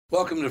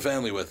Welcome to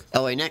Family with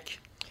L.A. Nick.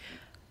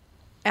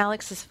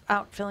 Alex is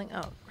out filling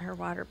her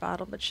water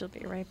bottle, but she'll be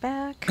right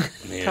back.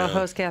 Yeah.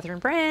 Co-host Catherine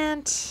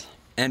Brandt.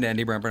 And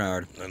Andy Brent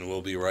Bernard. And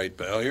we'll be right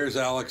back. Oh, here's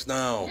Alex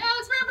now.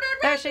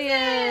 There she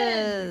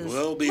is.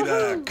 We'll be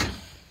back.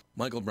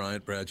 Michael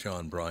Bryant, Bradshaw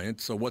and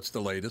Bryant. So what's the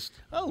latest?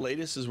 Well, the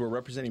latest is we're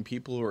representing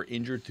people who are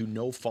injured through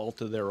no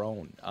fault of their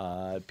own.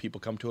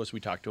 People come to us. We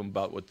talk to them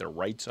about what their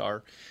rights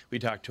are. We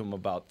talk to them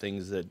about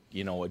things that,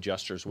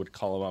 adjusters would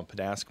call them up and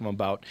ask them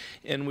about.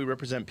 And we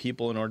represent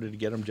people in order to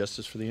get them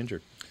justice for the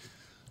injured.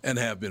 And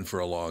have been for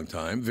a long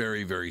time.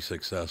 Very, very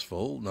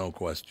successful, no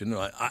question.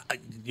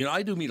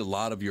 I do meet a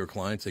lot of your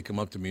clients. They come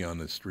up to me on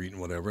the street and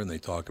whatever, and they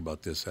talk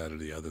about this, that, or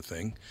the other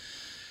thing.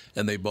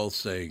 And they both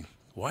say,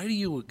 why do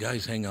you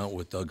guys hang out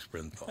with Doug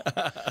Sprinthal?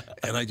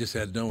 And I just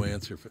had no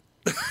answer.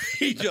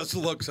 He just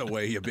looks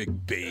away, you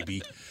big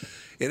baby.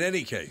 In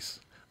any case,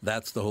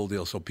 that's the whole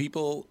deal. So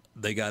people,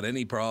 they got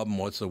any problem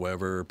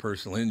whatsoever,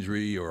 personal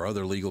injury or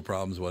other legal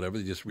problems, whatever,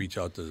 they just reach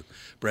out to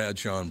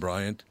Bradshaw and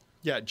Bryant.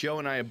 Yeah, Joe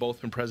and I have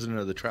both been president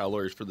of the trial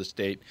lawyers for the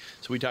state,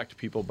 so we talk to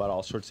people about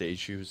all sorts of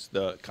issues.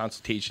 The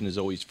consultation is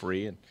always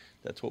free, and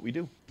that's what we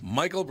do.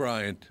 Michael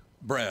Bryant,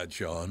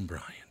 Bradshaw and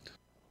Bryant.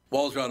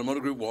 Walser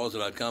Automotive Group,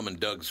 Walser.com, and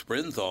Doug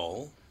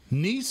Sprinthal.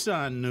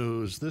 Nissan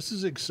news. This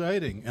is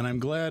exciting, and I'm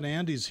glad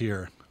Andy's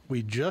here.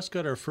 We just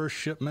got our first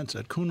shipments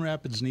at Coon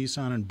Rapids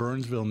Nissan and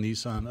Burnsville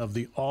Nissan of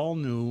the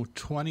all-new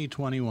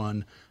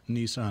 2021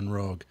 Nissan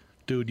Rogue.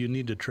 Dude, you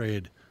need to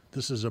trade.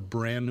 This is a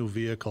brand new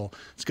vehicle.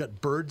 It's got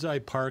bird's eye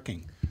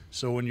parking.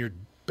 So when you're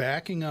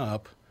backing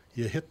up,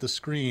 you hit the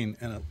screen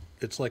and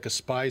it's like a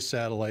spy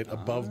satellite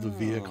above the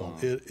vehicle.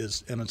 It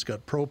is, and it's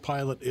got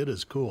ProPilot. It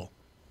is cool.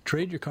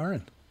 Trade your car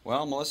in.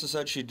 Well, Melissa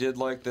said she did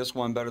like this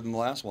one better than the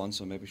last one,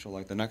 so maybe she'll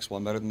like the next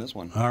one better than this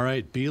one. All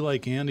right, be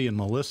like Andy and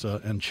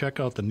Melissa and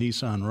check out the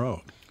Nissan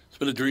Rogue. It's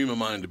been a dream of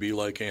mine to be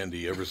like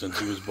Andy ever since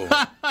he was born.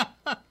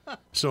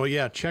 So,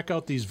 yeah, check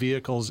out these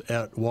vehicles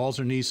at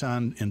Walser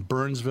Nissan in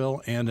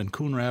Burnsville and in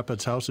Coon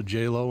Rapids, House of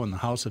J-Lo and the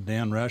House of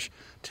Dan Resch.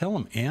 Tell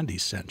them Andy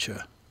sent you.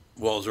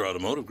 Walser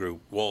Automotive Group,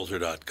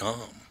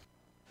 Walser.com.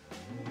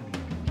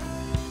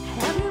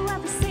 Have you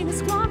ever seen a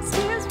squawk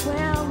steers?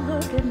 Well,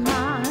 look at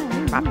mine.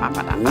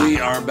 We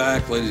are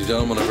back, ladies and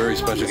gentlemen, a very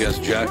special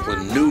guest,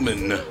 Jacqueline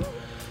Newman.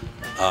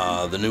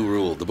 The New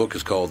Rule. The book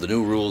is called The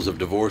New Rules of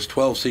Divorce,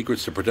 12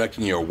 Secrets to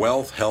Protecting Your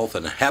Wealth, Health,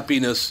 and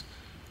Happiness.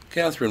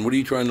 Catherine, what are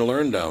you trying to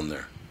learn down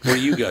there? What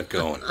do you got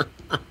going?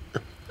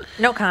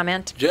 No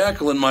comment.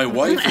 Jacqueline, my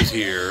wife is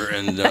here,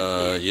 and,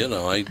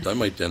 I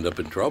might end up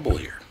in trouble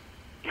here.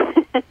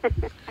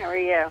 How are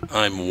you?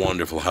 I'm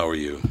wonderful. How are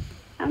you?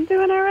 I'm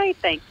doing all right,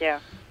 thank you.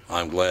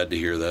 I'm glad to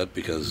hear that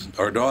because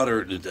our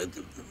daughter,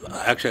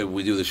 actually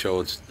we do the show,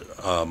 it's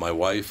my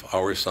wife,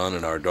 our son,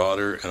 and our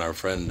daughter, and our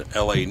friend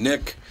L.A.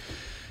 Nick,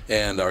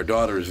 and our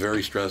daughter is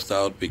very stressed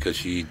out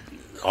because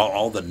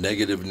all the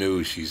negative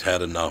news, she's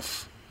had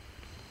enough.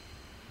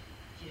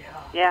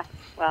 Yeah,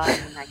 well,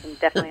 I can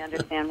definitely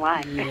understand why.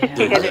 I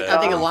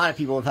think a lot of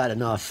people have had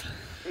enough.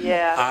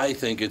 Yeah. I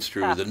think it's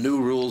true. The new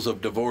rules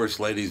of divorce,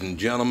 ladies and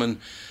gentlemen.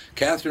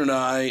 Catherine and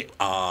I,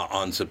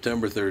 on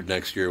September 3rd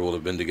next year, will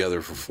have been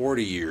together for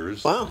 40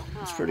 years. Wow,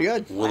 that's pretty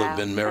good. We'll have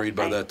been married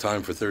by that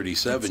time for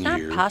 37 years.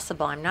 It's not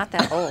possible. I'm not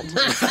that old.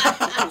 It's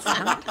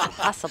not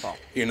possible.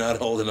 You're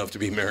not old enough to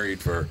be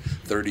married for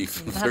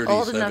 37 years. Not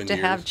old enough to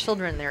have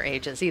children their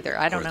ages either.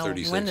 I don't know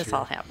when this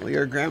all happened. Well,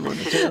 you're a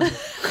grandmother, too.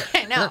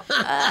 I know.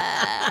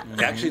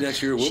 Actually,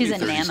 next year we'll She's be a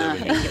 37 nana.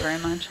 years. Thank you very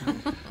much.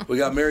 We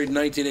got married in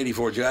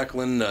 1984.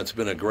 Jacqueline, it's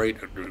been a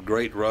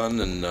great run.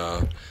 And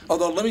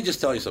although, let me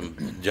just tell you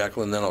something,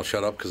 Jacqueline, then I'll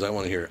shut up because I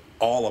want to hear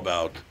all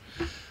about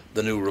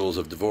the new rules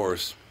of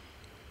divorce.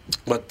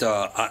 But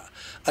I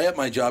at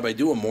my job, I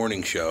do a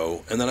morning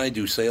show, and then I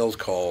do sales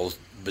calls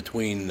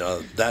between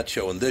that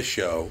show and this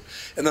show,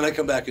 and then I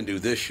come back and do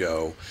this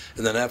show,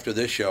 and then after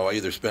this show, I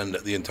either spend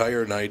the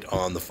entire night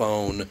on the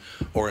phone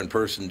or in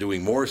person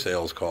doing more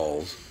sales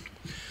calls.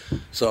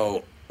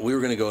 So we were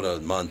going to go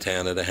to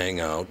Montana to hang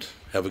out,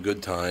 have a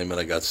good time, and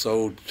I got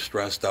so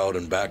stressed out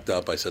and backed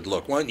up, I said,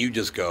 look, why don't you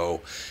just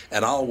go,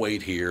 and I'll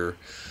wait here.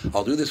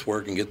 I'll do this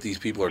work and get these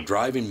people are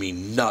driving me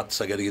nuts.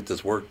 I got to get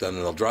this work done,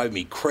 and they'll drive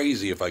me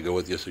crazy if I go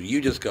with you, so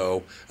you just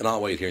go, and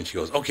I'll wait here. And she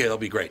goes, okay, that'll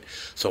be great.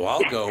 So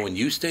I'll go, and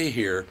you stay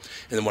here,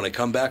 and then when I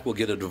come back, we'll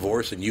get a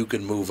divorce, and you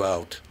can move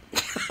out.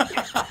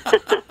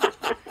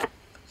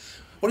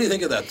 What do you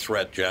think of that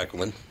threat,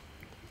 Jacqueline?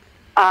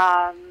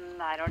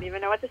 I don't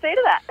even know what to say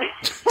to that.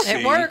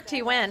 It worked.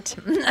 He went.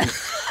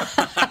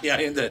 Yeah,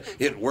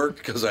 it worked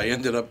because I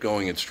ended up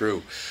going, it's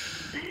true.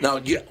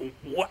 Now,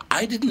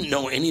 I didn't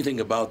know anything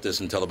about this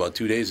until about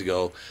 2 days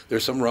ago.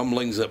 There's some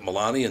rumblings that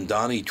Melania and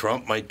Donnie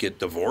Trump might get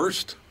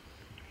divorced.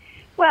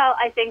 Well,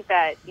 I think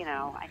that,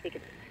 I think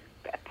it's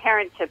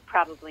apparent to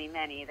probably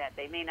many that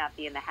they may not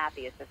be in the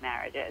happiest of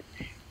marriages.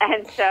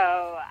 And so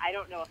I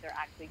don't know if they're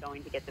actually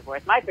going to get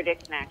divorced. My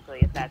prediction actually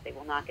is that they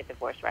will not get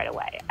divorced right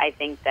away. I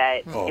think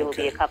that it will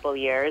be a couple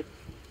years,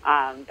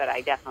 but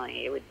I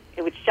definitely,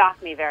 it would shock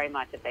me very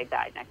much if they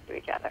died next to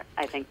each other.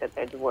 I think that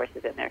their divorce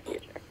is in their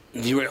future.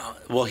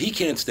 Well, he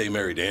can't stay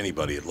married to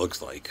anybody, it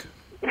looks like.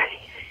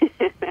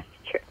 That's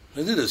true.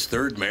 Isn't it his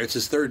third marriage? It's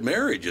his third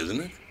marriage, isn't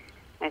it?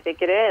 I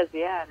think it is,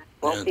 yeah. And it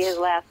won't be Yes. his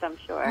last, I'm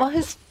sure. Well,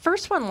 his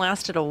first one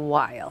lasted a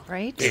while,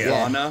 right?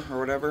 Ivana or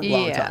whatever.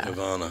 Yeah.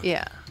 Ivana.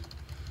 Yeah.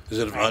 Is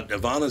it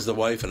Ivana's the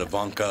wife and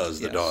Ivanka is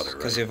the daughter,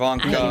 Because right?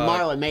 Ivanka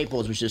Marlon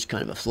Maples was just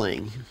kind of a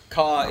fling.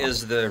 Ka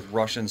is the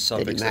Russian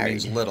suffix that married.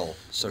 means little,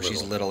 so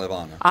she's little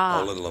Ivana.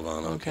 Oh, little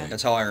Ivana, okay.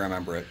 That's how I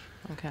remember it.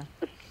 Okay.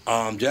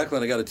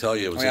 Jacqueline, I got to tell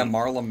you, it was Oh yeah,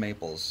 Marla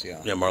Maples.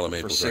 Yeah. Yeah, Marla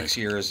Maples, For 6 right.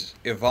 years.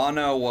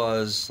 Ivana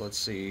was, let's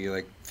see,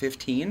 like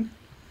 15.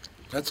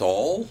 That's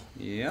all?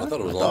 Yeah. I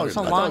thought it was I thought longer. It's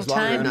a than long was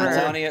longer time. than For, that.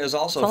 Melania is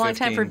also it's a long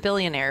 15. time for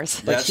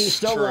billionaires. But That's she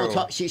still true. won't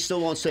talk, she still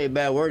won't say a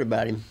bad word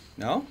about him.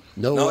 No?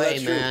 No, No, way,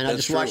 that's true. man. I That's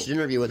just true. watched an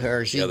interview with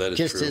her. She Yeah, that is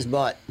kissed true. his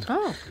butt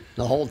Oh.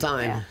 the whole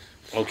time.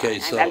 Okay,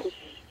 I'm so...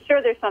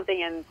 sure there's something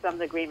in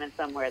some agreement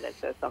somewhere that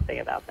says something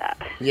about that.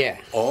 Yeah.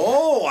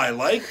 Oh, I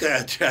like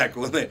that,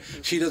 Jacqueline.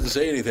 She doesn't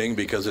say anything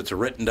because it's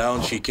written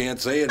down. She can't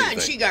say anything.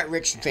 And she got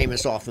rich and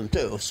famous off him,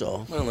 too,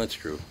 so. Well, that's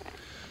true.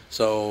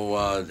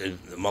 So,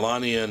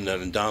 Melania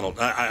and Donald,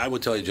 I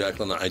would tell you,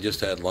 Jacqueline, I just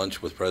had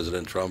lunch with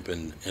President Trump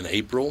in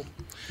April.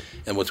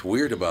 And what's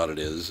weird about it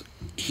is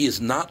he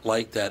is not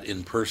like that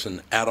in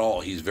person at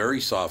all. He's very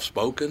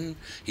soft-spoken.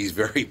 He's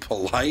very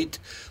polite.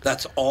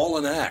 That's all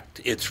an act.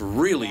 It's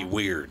really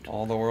weird.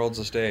 All the world's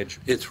a stage.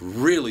 It's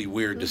really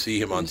weird to see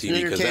him on He's an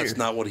TV because that's entertainer.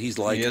 not what he's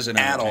like He is an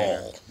at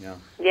entertainer. all. Yeah.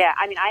 Yeah,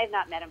 I mean, I have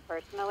not met him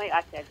personally.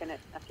 Actually, I've been at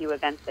a few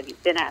events that he's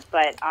been at.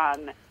 But,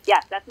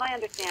 yes, that's my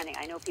understanding.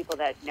 I know people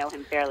that know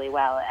him fairly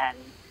well, and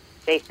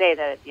they say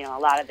that, a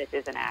lot of this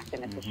is an act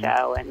and it's a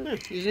show. And,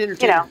 He's an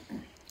entertainer.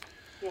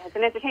 yeah, it's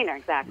an entertainer,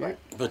 exactly.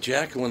 But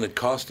Jacqueline, it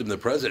cost him the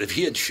president. If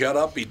he had shut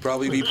up, he'd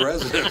probably be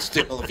president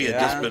still if he had Yeah.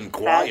 just been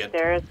quiet.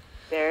 There's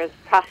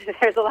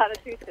a lot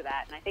of truth to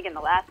that. And I think in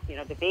the last,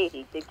 debate,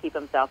 he did keep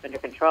himself under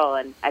control,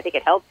 and I think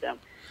it helped him.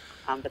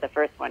 But the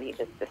first one, he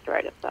just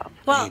destroyed himself.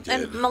 Well, He did.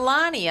 and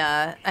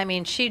Melania, I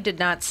mean, she did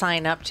not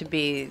sign up to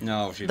be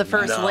No, she the did not.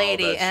 first No,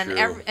 lady, that's and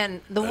true.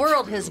 and the That's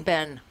world true. has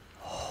been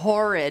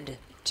horrid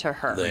to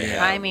her. They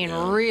have, I mean,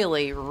 yeah.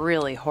 really,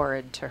 really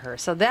horrid to her.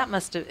 So that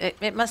must have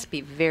it must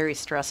be very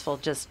stressful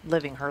just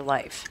living her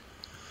life.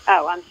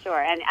 Oh, I'm sure.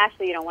 And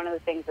actually, one of the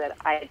things that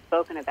I had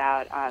spoken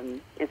about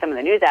in some of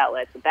the news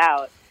outlets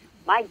about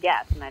my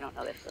guess, and I don't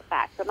know this for a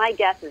fact, but my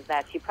guess is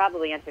that she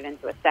probably entered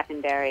into a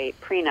secondary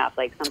prenup,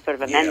 like some sort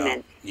of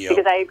amendment. Yeah.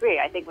 Because I agree.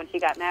 I think when she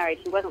got married,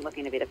 she wasn't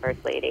looking to be the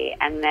first lady.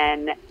 And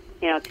then,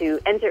 to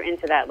enter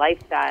into that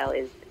lifestyle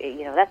is,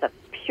 that's a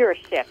pure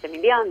shift. I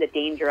mean, beyond the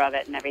danger of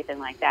it and everything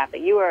like that, but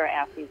you are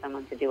asking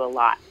someone to do a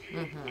lot.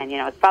 Mm-hmm. And,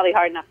 it's probably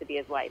hard enough to be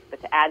his wife, but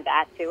to add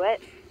that to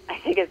it, I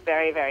think it's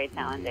very, very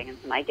challenging. And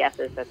so my guess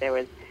is that there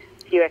was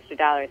a few extra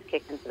dollars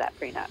kicked into that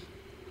prenup.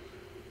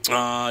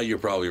 You're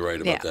probably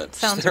right about Yeah, that.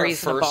 sounds Is there a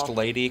reasonable. first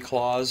lady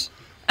clause?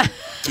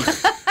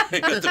 They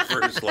got the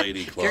first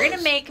lady clause. You're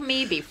gonna make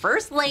me be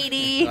first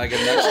lady. Like an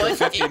extra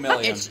 50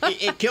 million.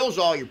 It kills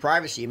all your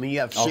privacy. I mean, you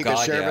have Oh, Secret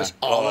God, Service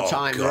yeah. all Oh, the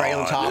time right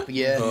on God. top of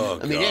you. Oh,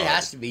 I mean, it God.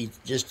 has to be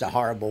just a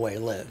horrible way to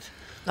live.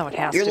 No, it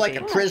has You're to like be.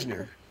 a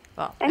prisoner.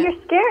 Well, And you're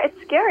scared.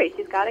 It's scary.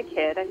 She's got a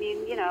kid. I mean,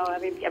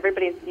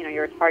 everybody's,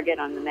 you're a target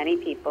on many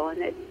people,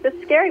 and it's a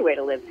scary way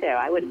to live too.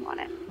 I wouldn't want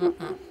it.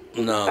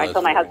 No, I that's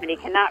told my right. husband he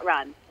cannot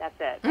run. That's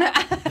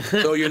it.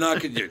 So you're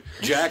not going to...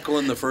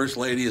 Jacqueline, the first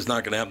lady, is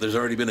not going to happen. There's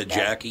already been a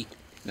Jackie.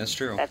 That's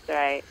true. That's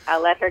right.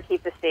 I'll let her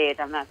keep the stage.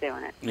 I'm not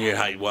doing it. Yeah,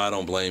 I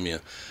don't blame you.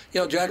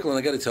 Jacqueline,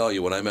 I got to tell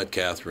you, when I met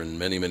Catherine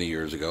many, many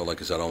years ago,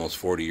 like I said, almost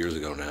 40 years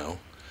ago now,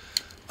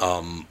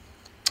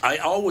 I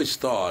always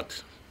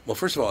thought... Well,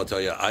 first of all, I'll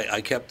tell you,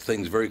 I kept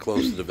things very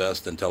close to the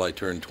vest until I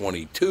turned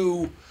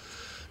 22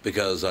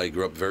 because I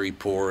grew up very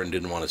poor and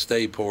didn't want to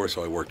stay poor,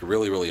 so I worked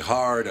really, really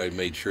hard. I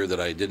made sure that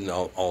I didn't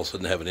all of a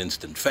sudden have an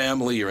instant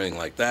family or anything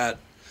like that.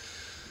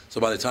 So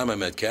by the time I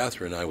met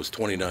Catherine, I was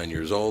 29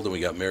 years old, and we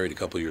got married a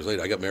couple of years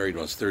later. I got married when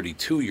I was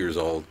 32 years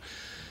old.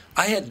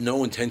 I had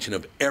no intention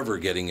of ever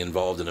getting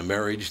involved in a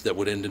marriage that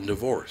would end in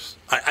divorce.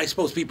 I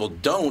suppose people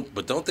don't,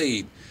 but don't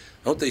they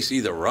see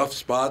the rough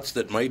spots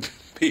that might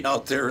be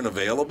out there and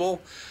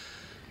available?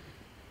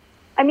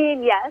 I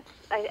mean, yes,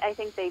 I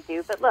think they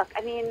do. But look,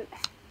 I mean,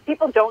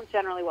 people don't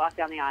generally walk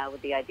down the aisle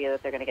with the idea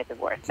that they're going to get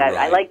divorced. I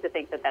Right. like to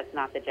think that that's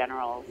not the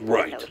general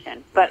Right.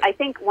 notion. But I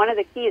think one of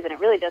the keys, and it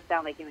really does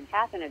sound like you and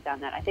Catherine have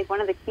done that, I think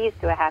one of the keys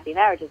to a happy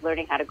marriage is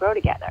learning how to grow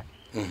together.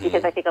 Mm-hmm.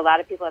 Because I think a lot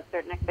of people have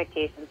certain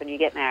expectations when you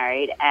get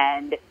married,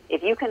 and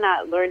if you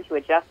cannot learn to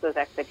adjust those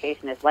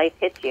expectations as life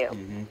hits you,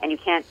 and you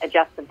can't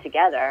adjust them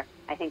together,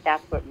 I think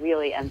that's what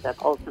really ends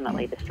up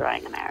ultimately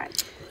destroying a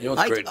marriage. You know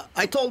what's great?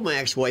 I told my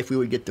ex-wife we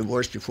would get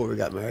divorced before we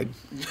got married.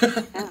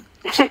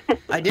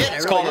 I did.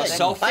 It's called a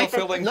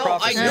self-fulfilling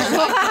prophecy.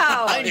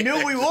 I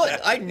knew we would.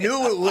 I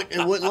knew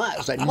it wouldn't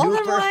last. I knew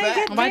for a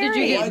fact. Why did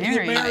you get Why'd you get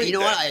married? married? You know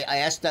what? I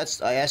asked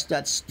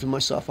that to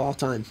myself all the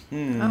time.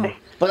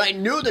 But I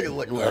knew that it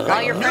wouldn't work.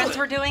 all your friends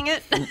were doing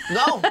it.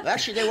 No,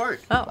 actually they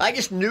weren't. Oh. I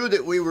just knew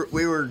that we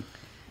were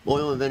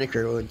Oil and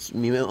vinegar. Oil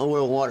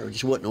and water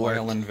just wouldn't work.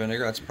 Oil and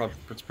vinegar. That's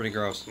pretty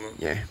gross.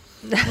 Yeah.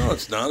 No,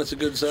 it's not. It's a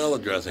good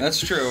salad dressing. That's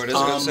true. It is a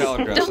good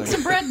salad dressing. Dunk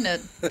some bread in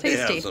it.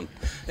 Tasty. Yeah,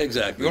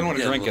 exactly. You don't want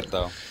to drink it,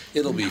 though.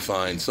 It'll be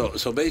fine.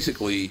 So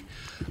basically,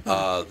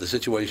 the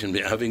situation,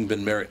 having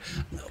been married...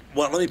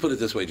 Well, let me put it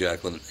this way,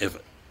 Jacqueline.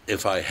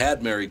 If I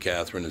had married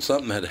Catherine and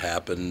something had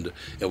happened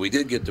and we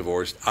did get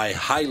divorced, I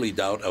highly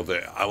doubt I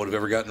would have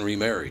ever gotten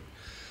remarried.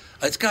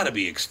 It's got to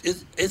be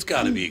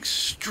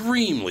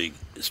extremely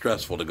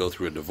stressful to go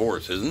through a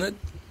divorce, isn't it?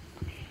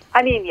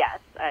 I mean, yes,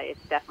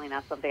 it's definitely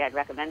not something I'd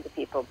recommend to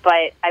people.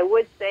 But I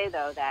would say,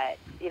 though, that,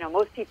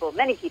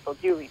 many people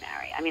do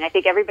remarry. I mean, I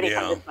think everybody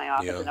comes into my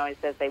office and always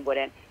says they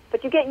wouldn't.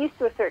 But you get used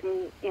to a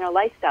certain,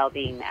 lifestyle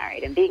being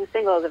married. And being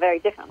single is a very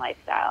different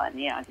lifestyle. And,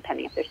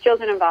 depending if there's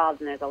children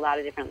involved, and there's a lot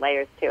of different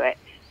layers to it.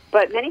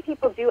 But many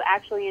people do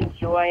actually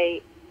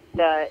enjoy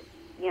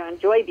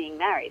enjoy being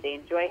married. They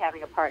enjoy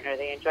having a partner.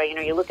 They enjoy,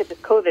 you look at this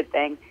COVID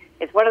thing.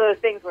 It's one of those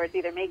things where it's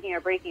either making or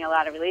breaking a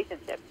lot of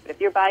relationships. But if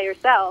you're by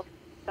yourself,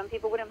 some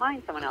people wouldn't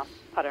mind someone else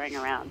puttering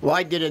around. Well,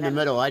 I did in the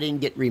middle. I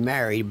didn't get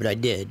remarried, but I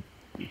did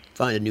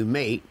find a new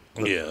mate.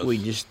 Yes. We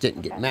just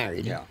didn't get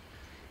married. Yeah.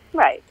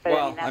 Right,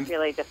 but that's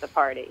really just a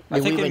party. I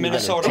think we've in been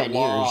together Minnesota 10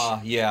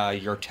 law,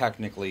 years. you're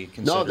technically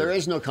considered... No, there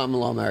is no common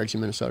law marriage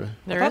in Minnesota.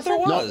 I thought there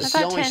was. No, I it's thought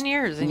the only 10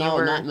 years. And no,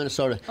 you were... not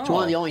Minnesota. It's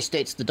one of the only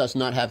states that does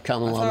not have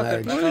common law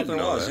marriage. I thought there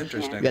know was. that.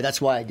 Interesting. Yeah,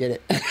 that's why I did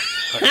it.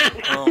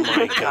 Oh,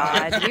 my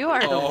God. God, you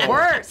are the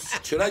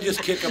worst. Should I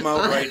just kick him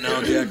out right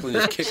now, Jacqueline?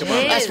 Just kick him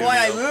out. That's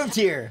why I moved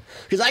here.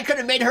 Because I could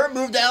have made her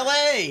move to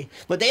L.A.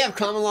 But they have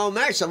common law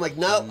marriage. So I'm like,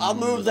 no, I'll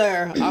move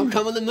there. I'm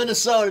coming to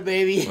Minnesota,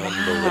 baby.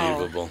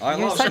 Unbelievable.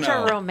 You're such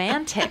a romantic.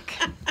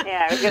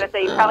 Yeah, I was going to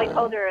say, you probably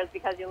told her it's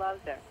because you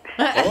loved her.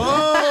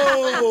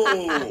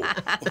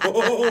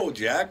 Oh,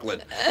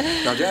 Jacqueline.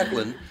 Now,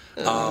 Jacqueline,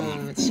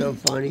 It's so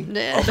funny.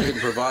 also can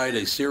provide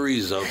a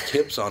series of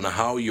tips on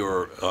how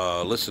your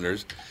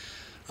listeners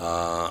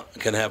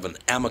can have an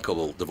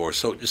amicable divorce.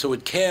 So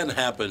it can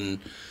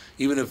happen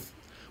even if...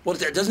 Well,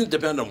 it doesn't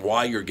depend on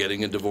why you're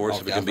getting a divorce,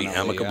 if it can be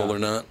amicable or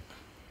not?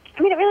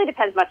 I mean, it really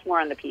depends much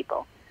more on the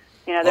people.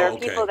 There are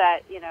okay. people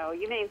that,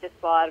 you may just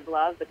fall out of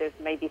love, but there's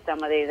maybe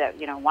somebody that,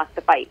 wants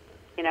to fight.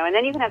 And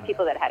then you can have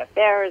people that had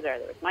affairs or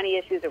there was money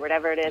issues or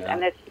whatever it is,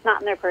 and it's just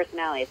not in their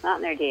personality. It's not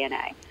in their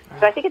DNA.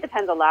 So I think it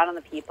depends a lot on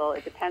the people.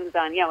 It depends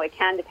on, it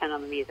can depend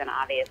on the reason,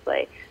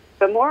 obviously.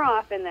 But more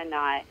often than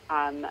not,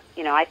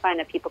 I find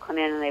that people come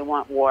in and they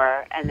want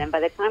war, and then by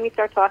the time we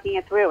start talking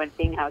it through and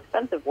seeing how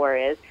expensive war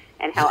is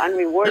and how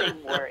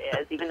unrewarding war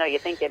is, even though you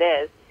think it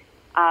is,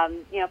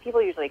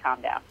 people usually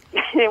calm down.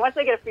 Once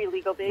they get a free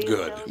legal baby,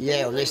 Good.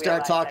 Yeah, when they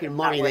start talking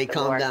money, they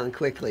calm down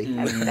quickly.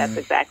 That's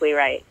exactly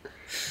right.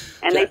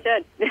 And they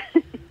should.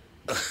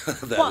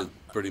 That is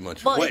pretty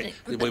much... Wait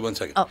 1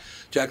 second. Oh.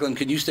 Jacqueline,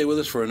 can you stay with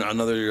us for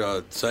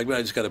another segment?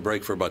 I just got a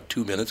break for about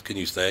 2 minutes. Can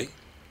you stay?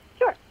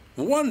 Sure.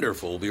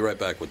 Wonderful. We'll be right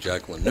back with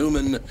Jacqueline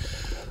Newman.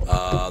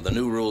 The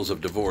New Rules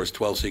of Divorce,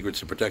 12 Secrets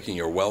to Protecting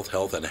Your Wealth,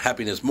 Health, and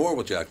Happiness. More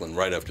with Jacqueline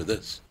right after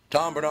this.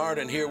 Tom Bernard,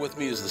 and here with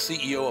me is the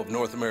CEO of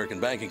North American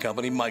Banking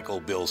Company,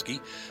 Michael Bilski.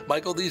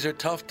 Michael, these are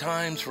tough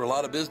times for a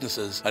lot of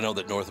businesses. I know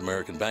that North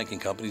American Banking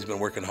Company has been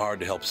working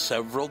hard to help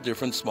several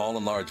different small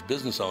and large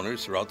business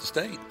owners throughout the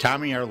state.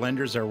 Tommy, our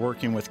lenders are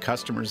working with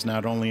customers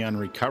not only on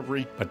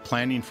recovery, but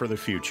planning for the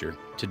future.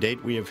 To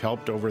date, we have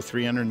helped over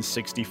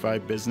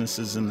 365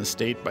 businesses in the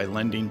state by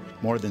lending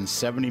more than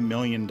 $70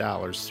 million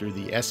through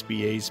the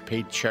SBA's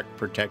Paycheck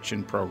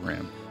Protection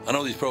Program. I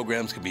know these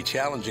programs can be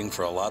challenging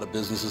for a lot of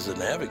businesses to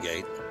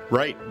navigate.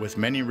 Right, with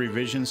many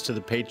revisions to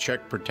the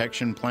Paycheck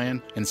Protection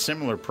Plan and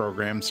similar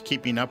programs,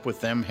 keeping up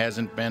with them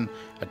hasn't been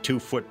a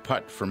 2-foot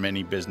putt for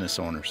many business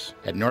owners.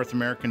 At North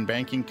American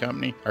Banking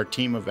Company, our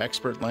team of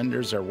expert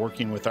lenders are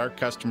working with our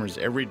customers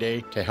every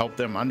day to help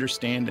them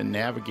understand and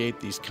navigate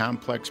these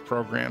complex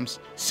programs,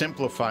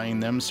 simplifying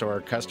them so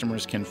our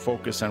customers can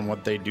focus on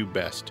what they do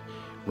best,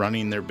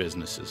 running their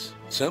businesses.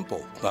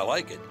 Simple. I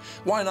like it.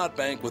 Why not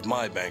bank with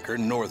my banker,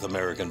 North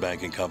American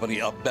Banking Company,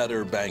 a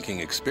better banking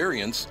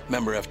experience,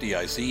 member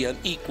FDIC, and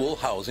equal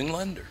housing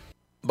lender?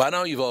 By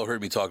now, you've all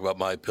heard me talk about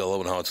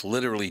MyPillow and how it's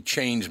literally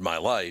changed my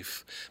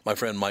life. My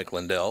friend Mike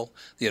Lindell,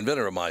 the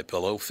inventor of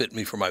MyPillow, fit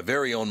me for my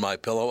very own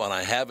MyPillow, and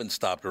I haven't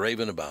stopped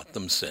raving about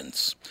them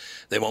since.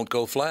 They won't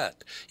go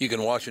flat. You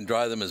can wash and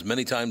dry them as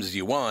many times as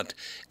you want,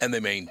 and they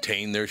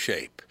maintain their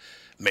shape.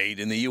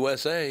 Made in the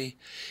USA.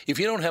 If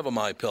you don't have a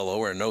MyPillow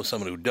or know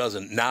someone who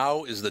doesn't,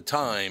 now is the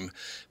time,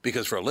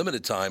 because for a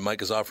limited time,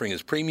 Mike is offering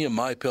his premium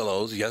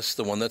MyPillows, yes,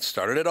 the one that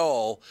started it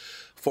all,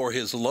 for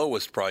his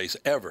lowest price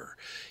ever.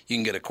 You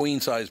can get a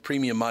queen-size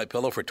premium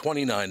MyPillow for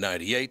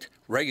 $29.98,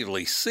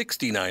 regularly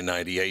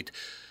 $69.98.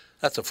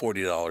 That's a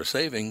 $40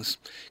 savings.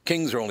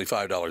 Kings are only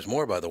 $5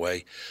 more, by the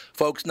way.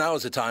 Folks, now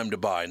is the time to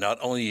buy. Not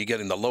only are you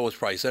getting the lowest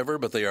price ever,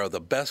 but they are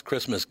the best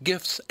Christmas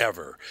gifts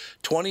ever.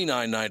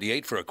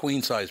 $29.98 for a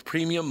queen-size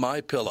premium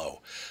MyPillow.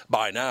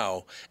 Buy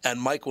now,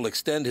 and Mike will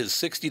extend his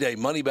 60-day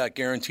money-back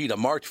guarantee to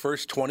March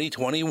 1st,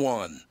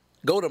 2021.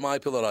 Go to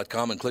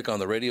MyPillow.com and click on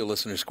the radio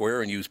listener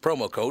square and use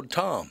promo code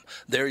TOM.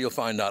 There you'll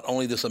find not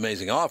only this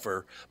amazing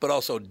offer, but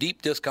also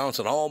deep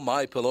discounts on all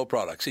MyPillow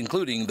products,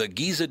 including the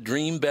Giza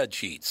Dream bed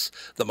sheets,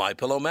 the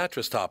MyPillow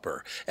mattress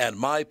topper, and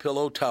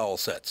MyPillow towel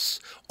sets.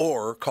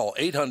 Or call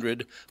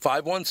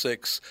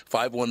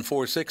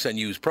 800-516-5146 and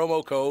use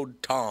promo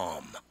code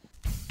TOM.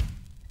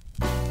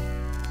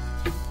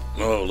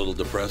 Oh, a little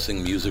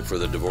depressing music for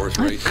the divorce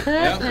rate.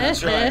 Yeah,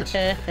 that's right.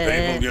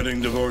 People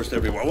getting divorced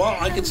everywhere. Well,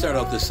 I can start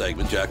out this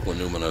segment. Jacqueline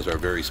Newman is our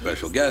very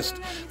special guest.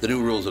 The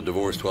new rules of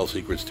divorce, 12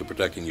 secrets to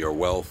protecting your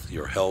wealth,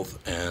 your health,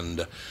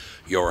 and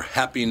your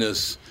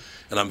happiness.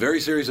 And I'm very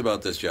serious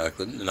about this,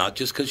 Jacqueline, not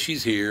just because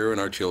she's here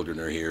and our children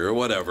are here or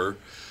whatever,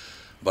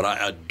 but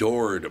I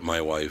adored my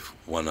wife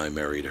when I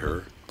married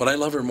her. But I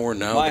love her more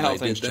now My than how I did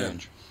things then.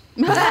 change.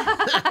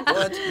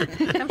 What?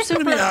 I'm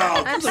super Shut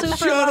up.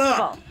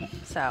 lovable.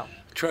 So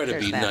Try to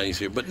there's be that. nice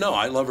here. But no,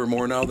 I love her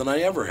more now than I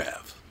ever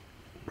have.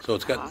 So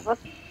it's got... Oh,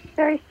 that's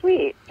very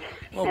sweet.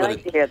 Well, I but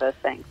like to hear those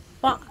things.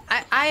 Well,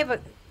 I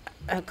have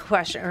a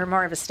question, or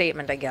more of a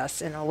statement, I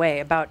guess, in a way,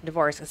 about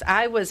divorce. 'Cause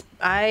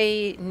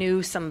I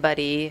knew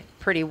somebody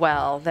pretty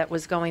well that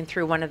was going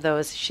through one of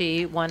those.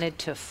 She wanted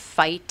to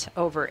fight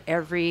over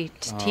every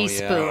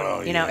teaspoon. Oh,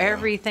 You know, yeah.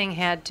 everything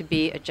had to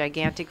be a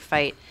gigantic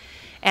fight.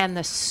 And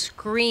the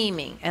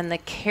screaming and the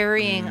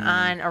carrying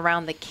on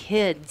around the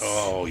kids.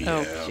 Oh, yeah.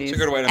 It's a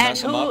good way to And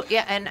mess them up.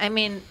 yeah, and I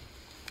mean,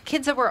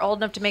 kids that were old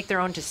enough to make their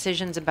own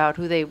decisions about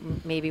who they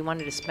maybe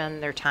wanted to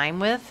spend their time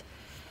with.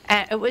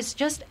 And it was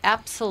just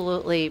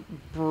absolutely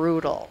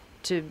brutal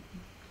to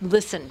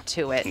listen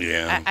to it.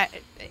 Yeah.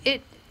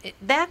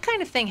 That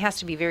kind of thing has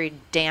to be very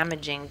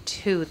damaging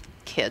to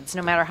kids,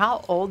 no matter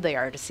how old they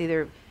are, to see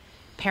their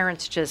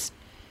parents just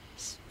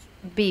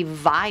be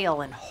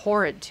vile and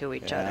horrid to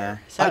each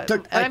other. So,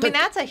 I mean,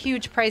 that's a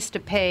huge price to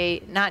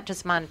pay, not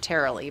just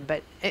monetarily,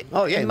 but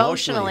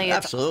emotionally, it's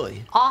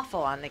absolutely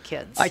awful on the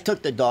kids. I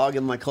took the dog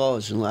in my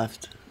clothes and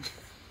left.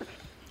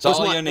 It's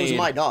all you It was need.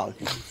 my dog,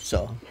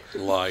 so.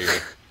 Liar.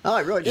 Oh, I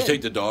really Did did. you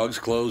take the dog's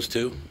clothes,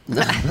 too?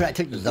 No, I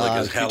took the It's like dog.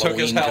 his He took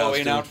his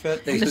Halloween costume.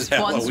 outfit? Take his Just one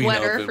Halloween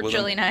sweater outfit for with him.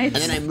 chilly nights.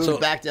 And then I moved So-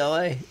 back to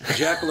L.A.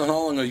 Jacqueline,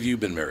 how long have you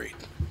been married?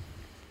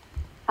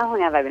 How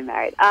long have I been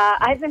married?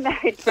 I've been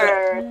married for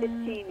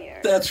 15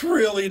 years. That's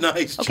really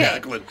nice, Okay,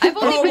 Jacqueline. I've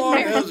only How been long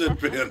married- has it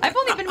been? I've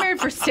only been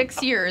married for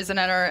 6 years, and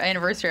at our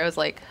anniversary, I was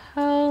like,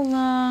 "How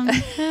long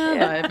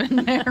have I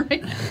been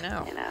married?"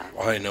 No. You know,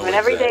 I know when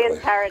every day exactly.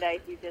 is paradise,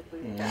 you just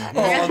lose track.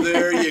 Oh,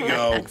 there you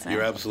go.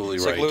 You're absolutely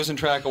It's right. like losing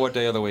track of what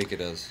day of the week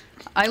it is.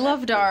 I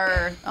loved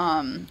our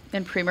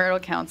in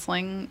premarital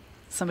counseling.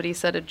 Somebody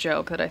said a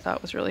joke that I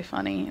thought was really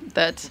funny.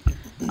 That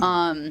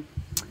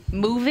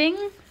moving,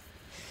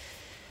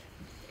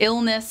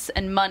 illness,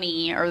 and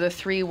money are the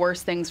three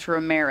worst things for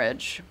a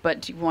marriage. But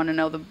do you want to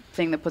know the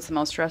thing that puts the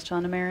most stress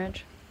on a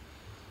marriage?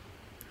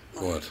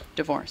 What?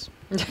 Divorce.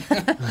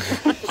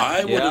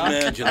 I would Yeah,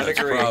 imagine I'd that's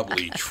agree.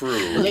 probably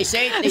true. They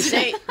say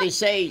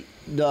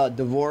the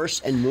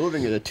divorce and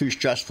moving are the two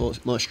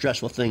most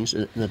stressful things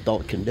an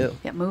adult can do.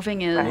 Yeah,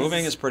 moving is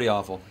Moving is pretty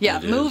awful. yeah,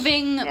 It is.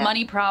 moving, Yeah.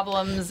 money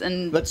problems,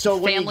 and But so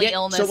when family you get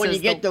illness. so when you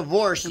is get the-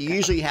 divorced, you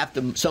usually have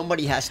to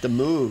somebody has to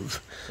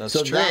move. That's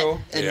so true.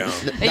 That Yeah.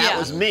 Yeah.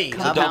 was me.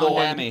 Compound I'm the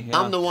one- whammy, yeah.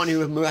 I'm the one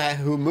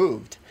who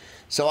moved.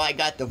 So I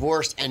got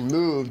divorced and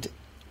moved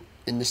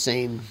in the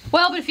same.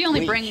 Well, but if you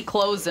only week. bring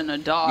clothes and a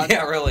dog,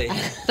 Yeah, really.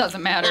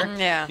 doesn't matter.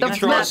 Yeah, The that's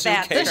throw a not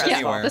that suitcase stressful.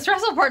 anywhere. The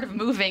stressful part of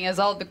moving is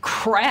all the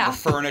crap. The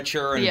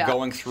furniture and Yeah.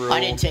 going through.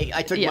 I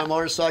took Yeah. my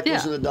motorcycles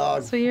Yeah. and the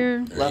dog. So you're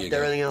Left you go.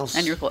 everything else.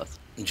 and your clothes.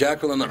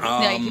 Jacqueline,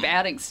 Yeah, you keep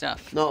adding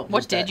stuff. No, what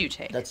just did that. you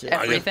take? That's it.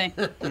 Everything.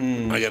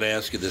 I got to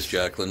ask you this,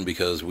 Jacqueline,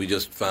 because we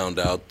just found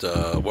out,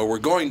 well, we're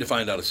going to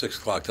find out at 6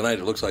 o'clock tonight.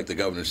 It looks like the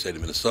governor of the state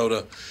of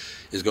Minnesota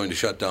is going to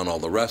shut down all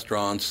the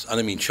restaurants. I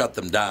don't mean shut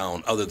them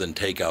down other than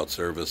takeout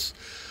service.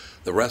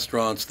 The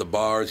restaurants, the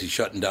bars, he's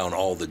shutting down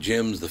all the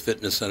gyms, the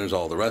fitness centers,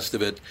 all the rest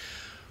of it.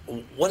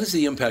 What is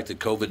the impact that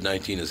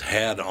COVID-19 has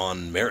had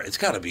on marriage? It's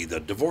got to be, the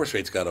divorce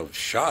rate's got to have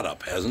shot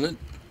up, hasn't it?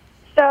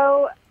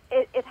 So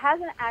it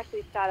hasn't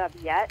actually shot up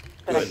yet,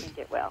 but I Good. think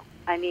it will.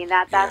 I mean,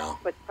 that's Yeah.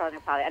 what's probably.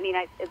 I mean,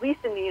 at least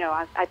in,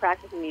 I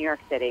practice in New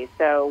York City,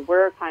 so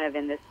we're kind of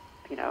in this,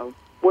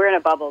 we're in a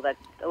bubble that's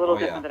a little Oh,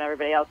 yeah. different than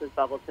everybody else's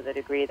bubble to the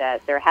degree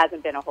that there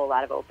hasn't been a whole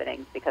lot of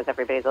openings because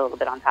everybody's a little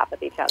bit on top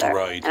of each other.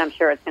 Right. And I'm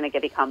sure it's going to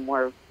become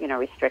more,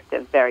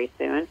 restrictive very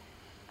soon.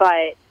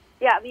 But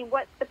yeah, I mean,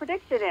 what the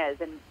prediction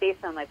is, and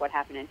based on like what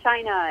happened in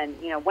China,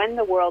 and when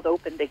the world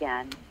opened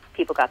again,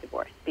 people got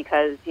divorced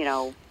because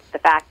the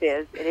fact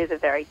is it is a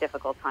very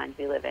difficult time to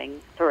be living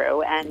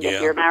through, and Yeah.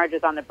 if your marriage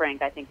is on the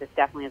brink, I think this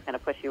definitely is going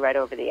to push you right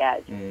over the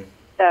edge. Mm.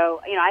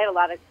 So I had a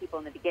lot of people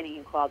in the beginning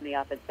who called me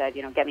up and said,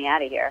 get me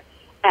out of here.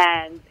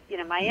 And,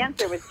 my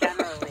answer was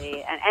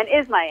generally, and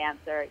is my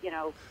answer,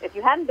 if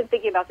you hadn't been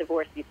thinking about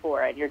divorce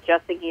before and you're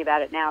just thinking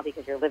about it now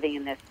because you're living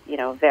in this,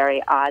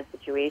 very odd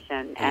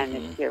situation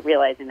and you're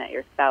realizing that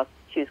your spouse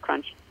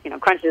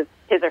crunches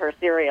his or her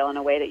cereal in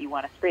a way that you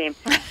want to scream,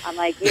 I'm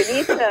like, you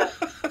need to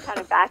kind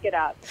of back it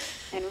up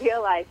and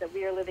realize that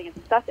we are living in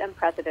such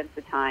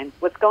unprecedented times.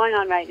 What's going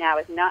on right now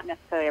is not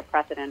necessarily a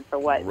precedent for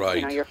what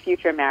your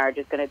future marriage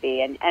is going to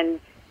be. And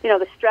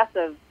the stress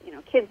of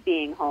kids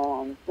being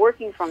home,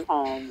 working from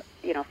home,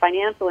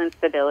 financial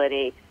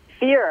instability,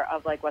 fear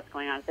of like what's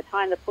going on at the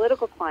time, the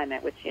political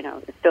climate, which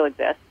it still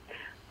exists.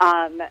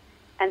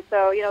 And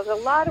so, there's a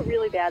lot of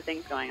really bad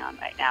things going on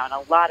right now and a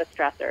lot of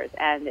stressors,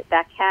 and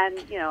that can,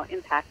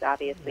 impact,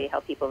 obviously,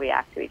 how people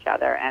react to each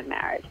other and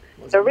marriage.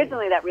 So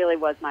originally that really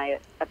was my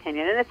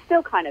opinion, and it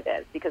still kind of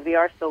is, because we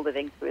are still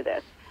living through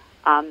this.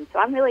 So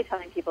I'm really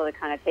telling people to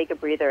kind of take a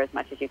breather as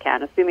much as you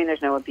can, assuming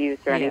there's no abuse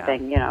or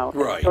anything,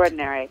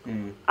 extraordinary.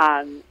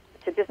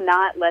 To just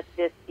not let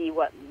this be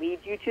what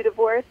leads you to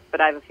divorce, but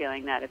I have a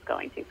feeling that it's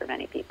going to for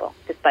many people,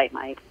 despite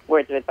my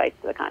words of advice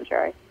to the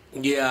contrary.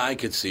 Yeah, I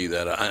could see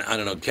that. I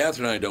don't know.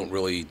 Catherine and I don't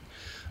really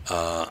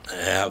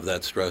have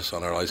that stress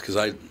on our lives because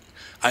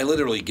I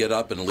literally get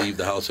up and leave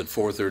the house at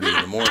 4:30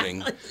 in the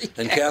morning,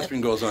 and Catherine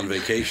goes on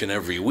vacation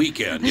every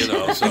weekend,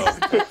 so.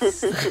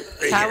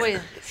 That's how we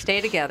stay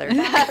together.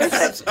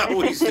 That's how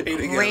we stay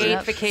together.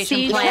 Great vacation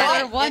See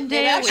plan. one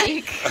day a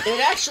week.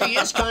 It actually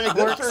is kind of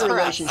good for a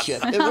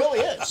relationship. It really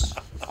is.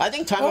 I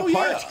think time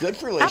apart is good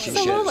for relationships.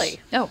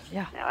 Absolutely. Oh,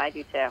 yeah. No, I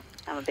do too.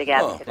 I'm a big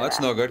advocate of That's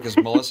that. no good because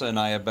Melissa and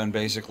I have been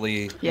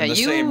basically in the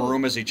same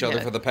room as each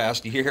other for the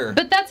past year.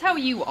 But that's how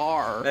you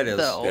are, It is.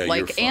 though. Yeah,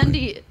 like,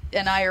 Andy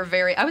and I are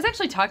very... I was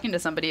actually talking to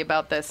somebody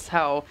about this,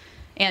 how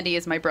Andy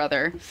is my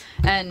brother.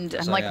 And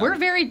I'm like, we're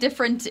very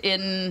different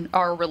in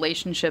our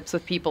relationships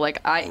with people.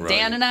 Like,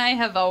 Dan and I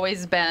have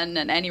always been,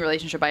 in any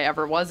relationship I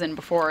ever was in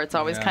before, it's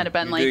always kind of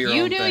been like,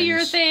 you do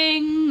your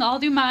thing, I'll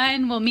do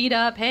mine, we'll meet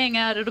up, hang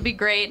out, it'll be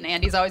great. And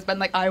Andy's always been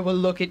like, I will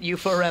look at you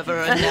forever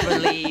and never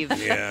leave.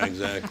 Yeah,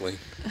 exactly.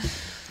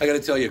 I got to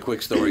tell you a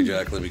quick story,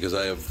 Jacqueline, because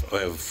I have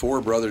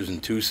 4 brothers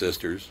and 2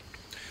 sisters.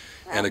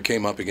 And it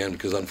came up again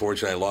because,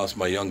 unfortunately, I lost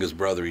my youngest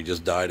brother. He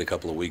just died a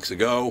couple of weeks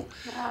ago.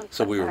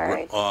 So we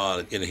were,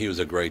 he was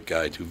a great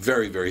guy, too.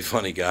 Very, very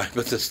funny guy.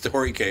 But the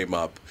story came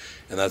up,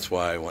 and that's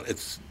why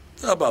it's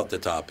about the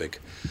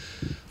topic.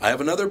 I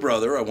have another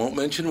brother. I won't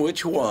mention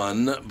which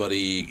one, but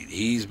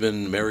he's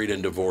been married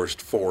and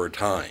divorced 4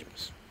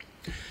 times.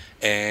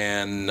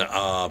 And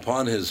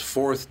upon his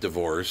 4th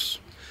divorce,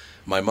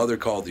 my mother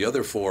called the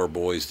other 4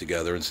 boys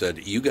together and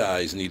said, you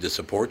guys need to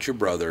support your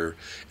brother,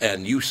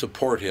 and you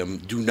support him.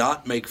 Do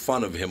not make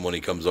fun of him when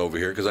he comes over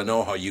here, because I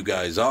know how you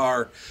guys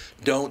are.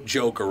 Don't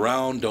joke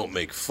around. Don't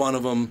make fun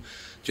of him.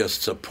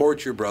 Just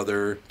support your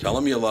brother. Tell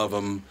him you love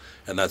him,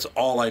 and that's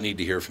all I need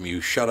to hear from you.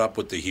 Shut up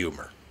with the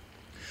humor.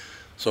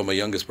 So my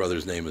youngest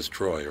brother's name is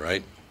Troy,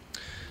 right?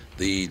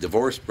 The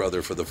divorced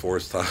brother for the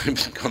 4th time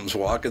comes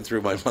walking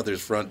through my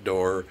mother's front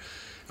door.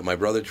 And my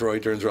brother Troy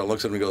turns around,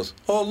 looks at him, and goes,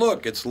 "Oh,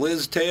 look, it's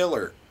Liz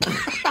Taylor."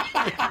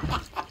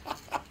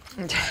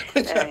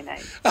 Very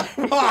nice.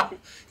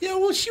 Yeah,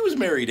 well, she was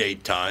married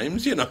 8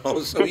 times,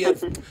 so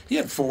he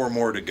had 4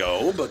 more to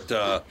go. But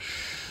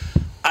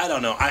I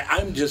don't know.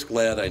 I'm just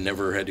glad I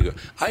never had to go.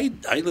 I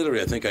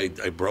literally, I think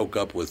I broke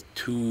up with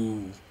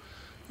 2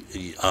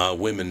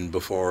 women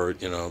before,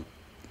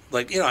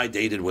 I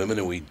dated women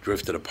and we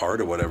drifted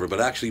apart or whatever. But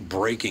actually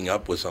breaking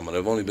up with someone,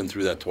 I've only been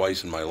through that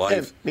twice in my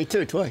life. Yeah, me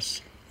too,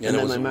 twice. And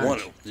it was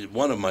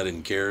one of them I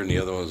didn't care, and the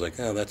other one was like,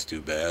 oh, that's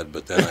too bad.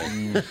 But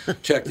then I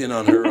checked in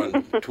on her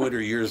on Twitter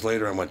years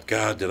later. I went,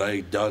 God, did I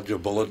dodge a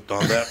bullet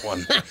on that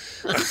one?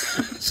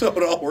 So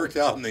it all worked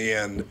out in the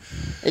end.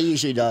 It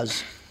usually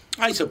does.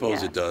 I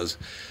suppose it does.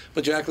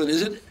 But Jacqueline,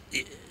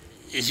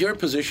 is your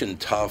position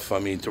tough? I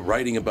mean, to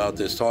writing about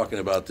this, talking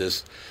about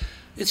this,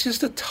 it's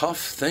just a tough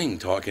thing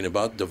talking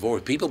about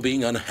divorce. People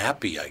being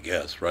unhappy, I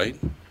guess, right?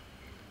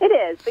 It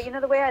is,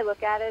 but the way I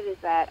look at it is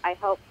that I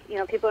help,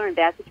 people are in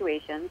bad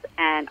situations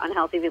and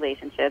unhealthy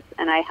relationships,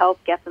 and I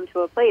help get them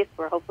to a place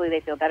where hopefully they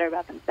feel better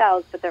about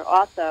themselves, but they're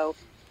also,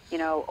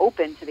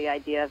 open to the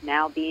idea of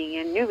now being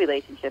in new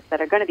relationships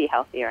that are going to be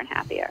healthier and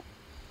happier.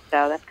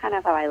 So that's kind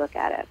of how I look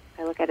at it.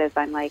 I look at it as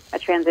I'm like a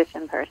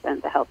transition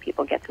person to help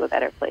people get to a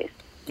better place.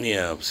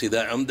 Yeah, see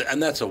that,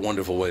 and that's a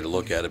wonderful way to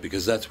look at it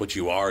because that's what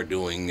you are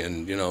doing,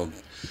 and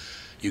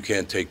you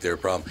can't take their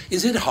problem.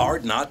 Is it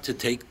hard not to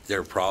take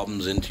their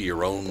problems into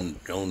your own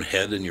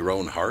head and your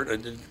own heart?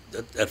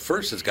 At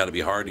first, it's got to be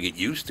hard to get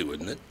used to,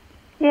 isn't it?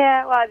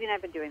 Yeah, well, I've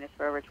been doing this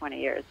for over 20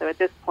 years, so at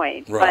this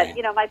point. Right.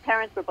 But, my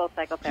parents were both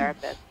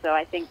psychotherapists, so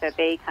I think that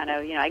they kind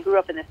of, I grew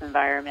up in this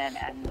environment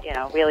and,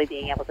 really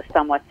being able to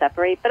somewhat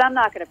separate. But I'm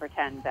not going to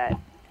pretend that,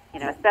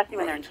 especially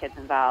when there are kids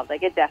involved,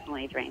 like it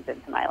definitely drains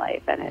into my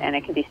life and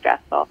it can be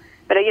stressful.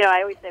 But,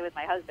 I always say with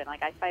my husband,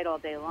 like I fight all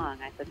day long.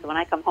 I said, so when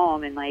I come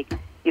home and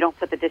you don't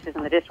put the dishes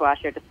in the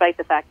dishwasher, despite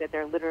the fact that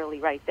they're literally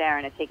right there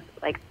and it takes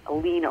a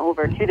lean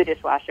over to the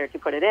dishwasher to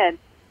put it in.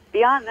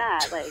 Beyond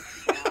that,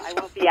 I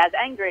won't be as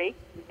angry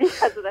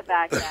because of the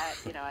fact that,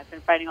 I've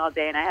been fighting all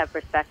day and I have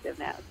perspective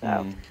now.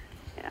 So,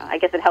 I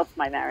guess it helps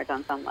my marriage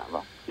on some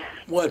level.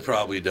 Well, it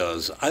probably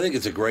does. I think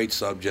it's a great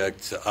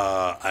subject.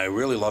 I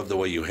really love the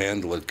way you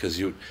handle it because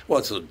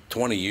it's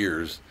 20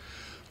 years.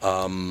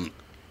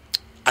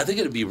 I I think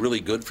it'd be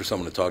really good for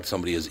someone to talk to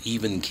somebody as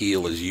even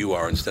keel as you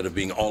are instead of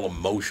being all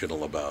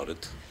emotional about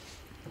it.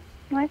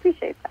 Well, I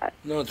appreciate that.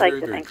 No, it's I'd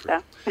very, like to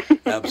very think true.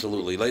 so.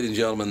 Absolutely. Ladies and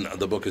gentlemen,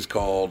 the book is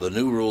called The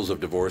New Rules of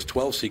Divorce,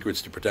 12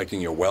 Secrets to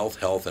Protecting Your Wealth,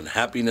 Health, and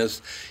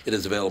Happiness. It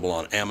is available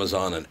on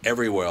Amazon and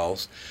everywhere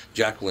else.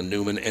 Jacqueline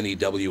Newman,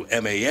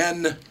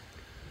 Newman.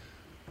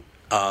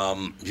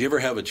 Do you ever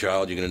have a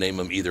child, you're going to name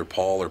them either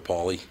Paul or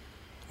Paulie?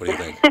 What do you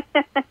think?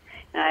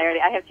 No,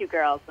 I have 2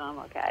 girls, so I'm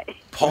okay.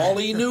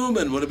 Paulie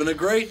Newman would have been a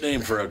great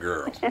name for a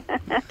girl.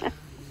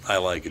 I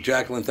like it.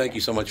 Jacqueline, thank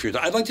you so much for your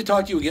time. I'd like to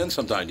talk to you again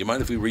sometime. Do you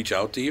mind if we reach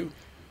out to you?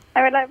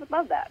 I would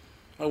love that.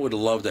 I would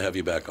love to have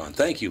you back on.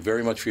 Thank you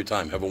very much for your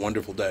time. Have a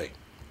wonderful day.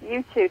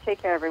 You too.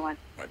 Take care, everyone.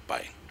 All right,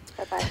 bye.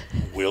 Bye-bye.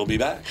 We'll be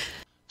back.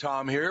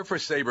 Tom here for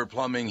Sabre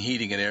Plumbing,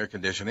 Heating, and Air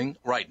Conditioning.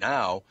 Right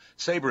now,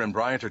 Sabre and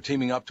Bryant are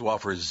teaming up to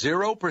offer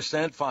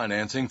 0%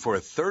 financing for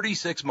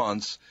 36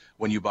 months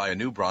when you buy a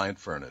new Bryant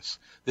furnace.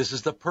 This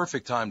is the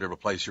perfect time to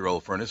replace your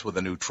old furnace with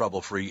a new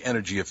trouble-free,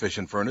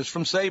 energy-efficient furnace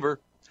from Sabre.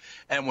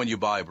 And when you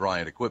buy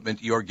Bryant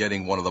equipment, you're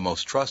getting one of the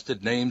most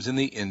trusted names in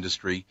the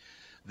industry.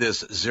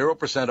 This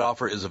 0%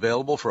 offer is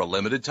available for a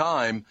limited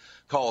time.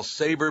 Call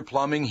Sabre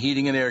Plumbing,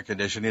 Heating, and Air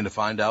Conditioning to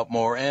find out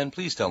more, and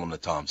please tell them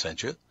that Tom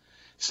sent you.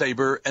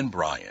 Sabre and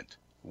Bryant,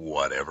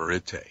 whatever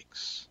it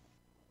takes.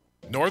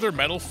 Northern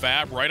Metal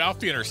Fab, right off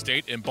the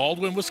interstate in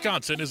Baldwin,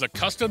 Wisconsin, is a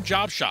custom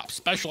job shop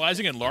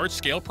specializing in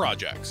large-scale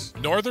projects.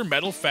 Northern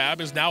Metal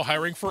Fab is now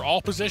hiring for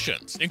all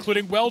positions,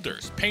 including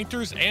welders,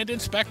 painters, and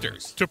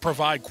inspectors, to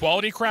provide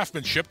quality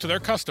craftsmanship to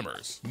their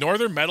customers.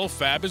 Northern Metal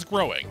Fab is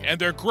growing, and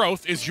their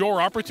growth is your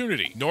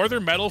opportunity.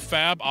 Northern Metal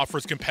Fab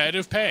offers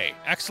competitive pay,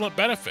 excellent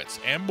benefits,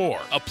 and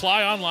more.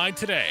 Apply online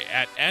today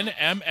at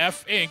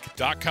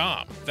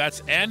nmfinc.com.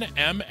 That's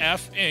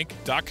nmfinc.com.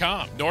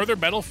 Northern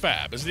Metal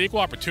Fab is the equal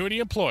opportunity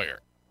employer.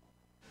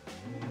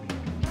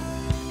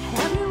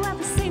 Have you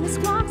ever seen a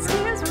squawk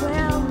steers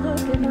well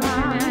looking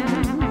like?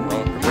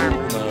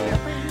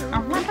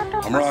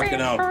 I'm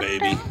rocking out,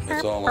 baby.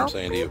 That's all I'm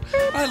saying to you.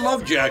 I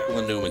love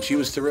Jacqueline Newman. She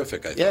was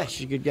terrific, I thought. Yeah,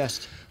 she's a good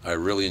guest. I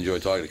really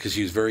enjoyed talking to her because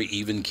she was very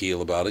even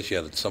keel about it. She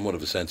had somewhat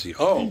of a sense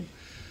of,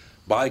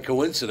 by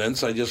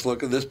coincidence, I just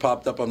looked at this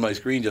popped up on my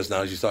screen just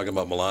now. She's talking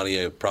about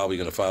Melania probably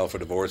going to file for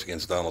divorce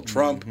against Donald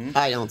Trump.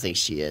 I don't think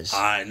she is.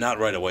 Not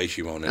right away,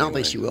 she won't. I don't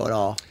think she will at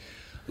all.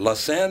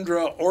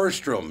 Lysandra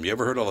Orstrom. You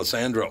ever heard of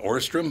Lysandra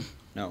Orstrom?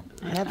 No.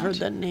 I have heard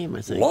that name,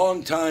 I think.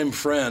 Longtime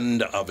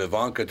friend of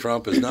Ivanka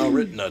Trump has now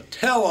written a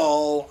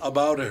tell-all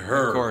about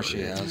her. Of course she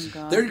has.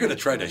 They're going to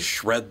try to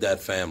shred that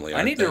family.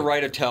 I need they? to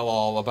write a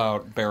tell-all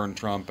about Barron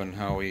Trump and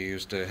how he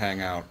used to hang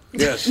out.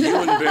 Yes, you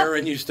and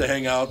Barron used to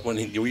hang out when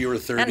you were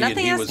 30 and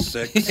he was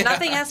 6.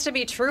 Nothing has to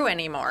be true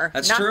anymore.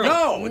 That's true.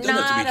 No, it doesn't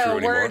have to be true Not a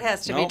anymore. word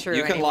has to be true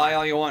You can anymore. lie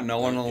all you want. No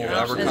one will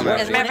ever come As after a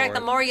matter of you. fact,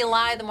 the more you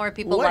lie, the more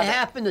people What love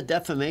happened to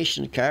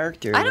defamation of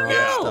character? I don't and all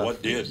that know. stuff?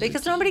 What did?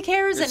 because nobody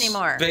cares It's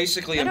anymore.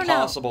 basically I don't know.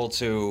 impossible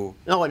to.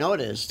 No, I know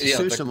it is. To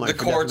sue someone the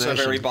for courts are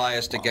defamation. very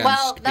biased against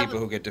Well, that people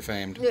who get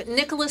defamed.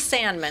 Nicholas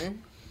Sandmann.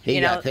 He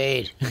you got know,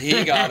 paid.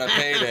 He got a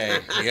payday.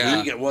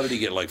 Yeah. What did he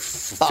get? Like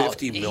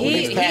 50 million?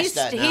 He's past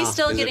that now. He's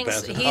still Is it getting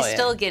past that? he's Oh, yeah.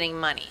 still getting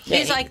money. Yeah,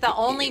 He's like the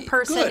only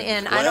person Good.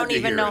 in Glad I don't to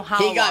even hear know it. how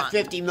He got long.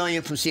 50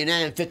 million from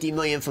CNN and 50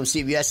 million from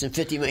CBS and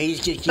 50 million. He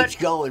just keeps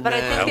going, But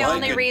man. I think the I like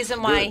only it.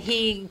 reason why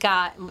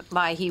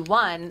Good. he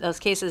won those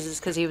cases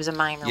is because he was a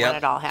minor Yep. when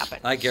it all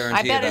happened. I guarantee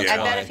I bet that's I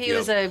bet why. if he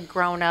was a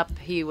grown up,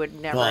 he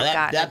would never well,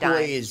 have that gotten a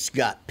boy dime. has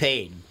got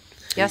paid.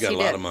 Yes, he got he a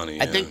lot did. of money.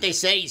 I yeah. think they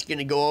say he's going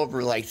to go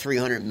over like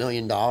 $300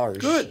 million.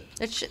 Good.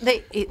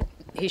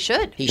 He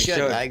should. He should.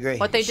 I agree.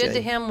 What they He did to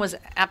should. him was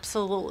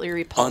absolutely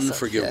repulsive.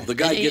 Unforgivable. Yeah. The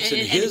guy gets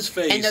in his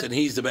face the- and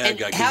he's the bad and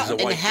guy how- because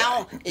he's a white and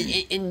how,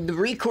 guy. And the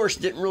recourse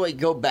didn't really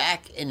go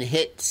back and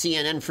hit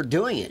CNN for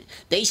doing it.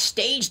 They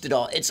staged it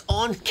all. It's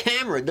on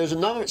camera. There's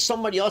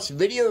somebody else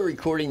video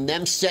recording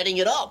them setting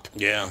it up.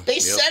 Yeah. They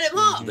Yep. set him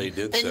up. They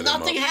did and set him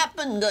nothing up.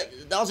 happened.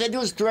 All they do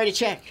is write a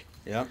check.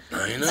 Yep.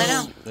 I know. I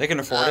know. They can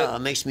afford it. It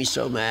makes me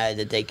so mad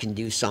that they can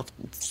do stuff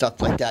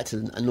like that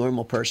to a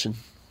normal person.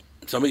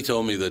 Somebody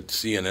told me that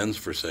CNN's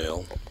for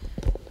sale.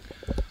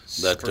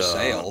 That, For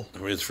sale?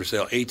 It's for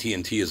sale.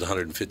 AT&T is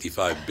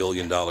 $155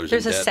 billion There's in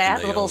a debt. sad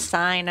and they little own-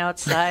 sign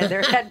outside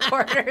their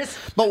headquarters.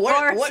 But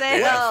for sale.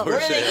 Yeah, for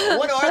sale.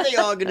 what are they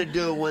all going to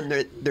do when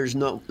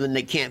when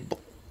they can't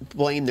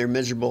blame their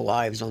miserable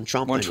lives on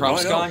Trump? When anymore?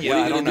 Trump's I know. gone, What are yeah,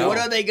 you I don't gonna do? know. What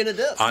are they going to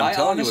do? I'm I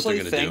telling you what honestly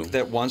they're going to think do.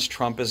 that once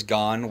Trump is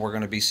gone, we're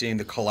going to be seeing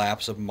the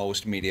collapse of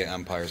most media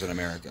empires in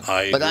America.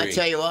 I agree. But I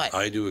tell you what,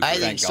 I do agree. I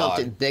think Thank God.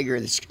 something bigger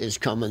is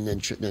coming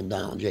than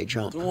Donald J.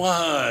 Trump.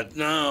 What?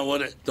 No,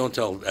 what? Don't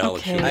tell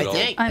Alex. Okay.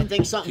 you I know.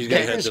 think something She's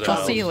gonna bigger head is to the I'll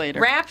house. see you coming.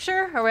 later.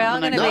 Rapture? Are we all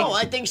I'm going to gonna be? No,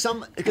 I think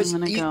because I'm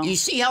gonna go. you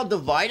see how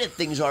divided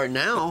things are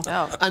now.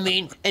 Oh. I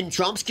mean, and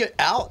Trump's get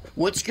out.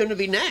 What's going to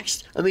be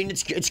next? I mean,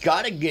 it's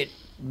got to get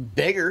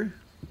bigger.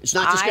 It's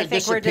not just I going to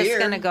think disappear. we're just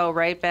going to go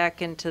right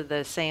back into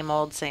the same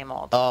old, same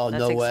old. Oh,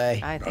 no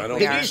way. I think I don't we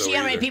Did are. you so see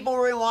how many either. people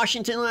were in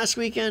Washington last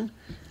weekend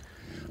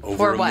Over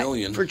For a what?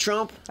 million. for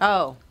Trump?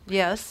 Oh,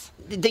 yes.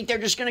 You think they're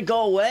just going to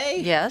go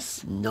away?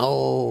 Yes.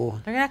 No.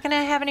 They're not going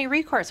to have any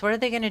recourse. What are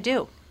they going to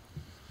do?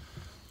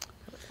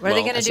 What are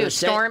they going to That's do? what I'm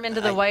saying. Storm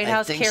into the White I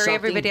House, think carry something-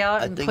 everybody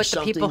out, I and think put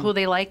the people something- who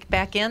they like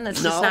back in?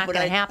 That's No, just not but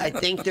going to happen. I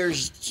think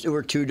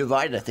we're too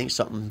divided. I think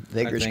something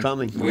bigger is think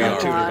coming. we are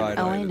too God,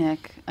 divided. LA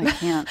Nick, I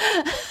can't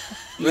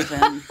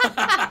even.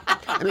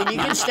 I mean, you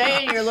can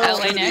stay in your little.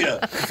 LA Nick.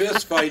 Yeah,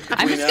 fist fight between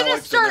I'm just gonna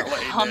Alex start and LA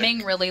humming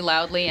Nick. really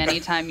loudly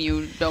anytime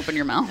you open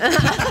your mouth.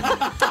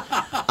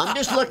 I'm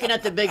just looking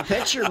at the big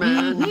picture,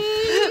 man.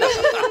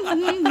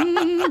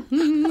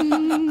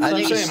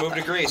 I'm saying move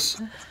to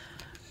Greece.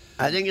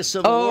 I think it's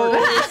Civil War.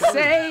 Oh,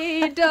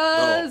 say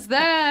does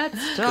that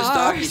Because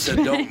star Doggy said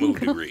don't move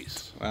to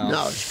Greece. Well,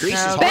 No, Greece is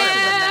hard.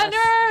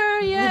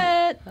 banner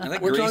yet? I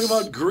think We're Greece,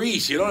 talking about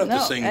Greece. You don't have to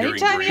No, sing during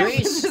anytime Greece. you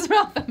Greece. this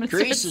mouth, I'm gonna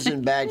Greece start is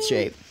in bad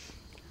shape.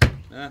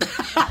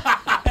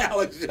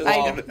 Alex just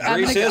I'm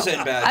Greece gonna is go.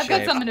 in bad I've got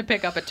shape. something to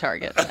pick up at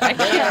Target. I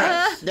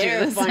can't do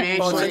They're this. Well, it's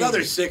financially.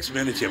 another 6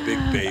 minutes, you big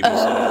baby.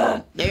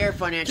 So They're just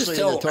financially in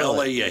tell the LA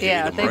toilet. you hate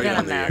Yeah, them they've right been a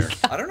on the air. mess.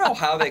 I don't know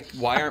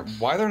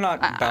why they're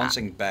not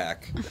bouncing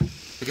back.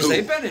 Because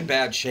they've been in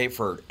bad shape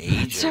for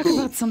ages. Talk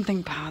about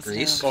something positive.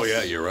 Greece? Oh,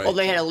 yeah, you're right. Well,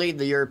 they had to leave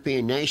the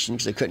European nation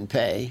because they couldn't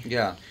pay.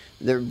 Yeah.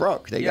 They're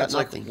broke. They Yeah, got it's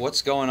nothing. like,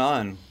 what's going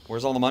on?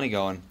 Where's all the money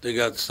going? They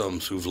got some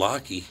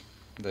souvlaki.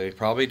 They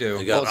probably do.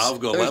 They got Well,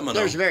 Avgo there's, Lemon.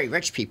 there's very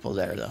rich people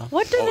there, though.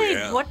 What do Oh, they?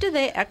 yeah. What do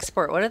they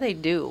export? What do they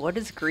do? What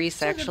is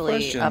Greece a good actually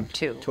question. up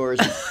to?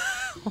 Tourism.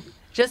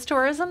 Just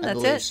tourism? I That's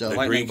believe it. so. The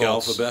Lightning Greek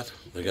bolts. alphabet.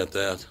 They got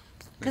that.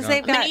 Because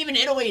they've I got. mean, even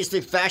Italy is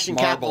the fashion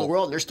capital of Marble. the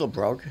world, and they're still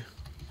broke.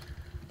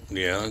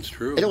 Yeah, that's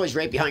true. Italy's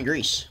right behind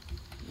Greece.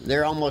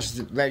 They're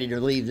almost ready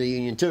to leave the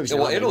Union, too. so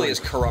Well, they Italy want- is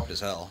corrupt as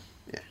hell.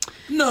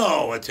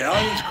 No,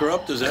 Italians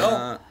corrupt as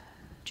hell.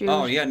 Jews.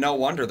 Oh, yeah, no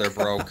wonder they're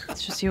broke.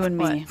 It's just you and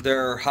me.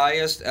 Their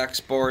highest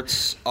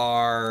exports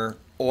are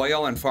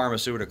oil and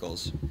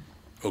pharmaceuticals.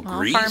 Oh, Well,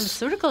 Greece?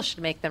 pharmaceuticals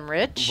should make them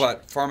rich.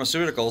 But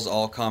pharmaceuticals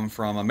all come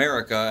from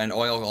America, and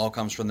oil all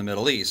comes from the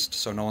Middle East.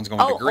 So no one's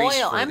going Oh, to Greece.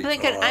 oil! for I'm the-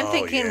 thinking. I'm Oh,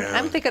 thinking. yeah.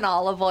 I'm thinking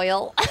olive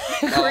oil.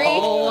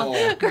 Oh,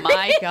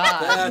 My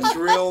God. That's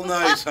real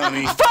nice,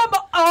 honey. From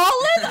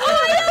olive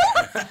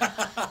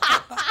oil?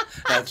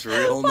 That's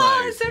real Well,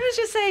 as nice. soon as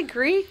you say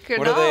Greek and,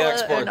 what do they olive,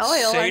 export? and oil,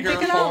 I'm Seder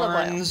thinking olive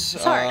oil. horns,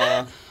 Sorry,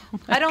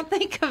 I don't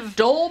think of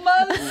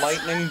Dolmas.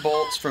 lightning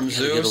bolts from Get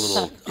a Zeus.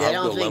 little Yeah, I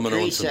don't Avgo think Lemon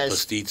and Greece some has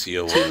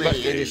pasticcio too one of many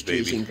these days,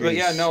 industries in baby. Greece. But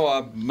yeah,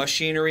 no,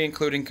 machinery,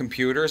 including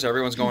computers.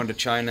 Everyone's going to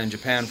China and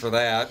Japan for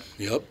that.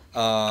 Yep.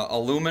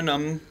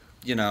 Aluminum,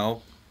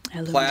 Aluminum.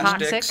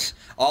 plastics.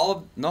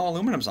 Toxic? No,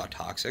 aluminum's not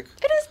toxic.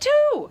 it is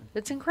too.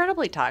 It's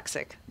incredibly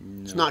toxic.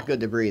 It's not good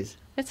to breathe.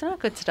 It's not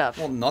good stuff.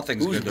 Well,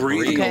 nothing's Who's good to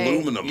breathing breathe. Okay.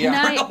 aluminum? Yeah.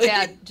 Can I, really.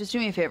 Dad, just do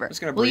me a favor.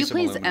 Just gonna Will you breathe some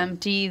please aluminum.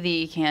 empty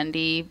the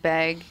candy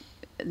bag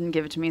and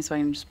give it to me so I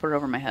can just put it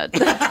over my head?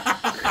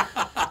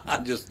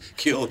 Just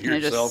kill I just-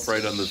 yourself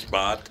right on the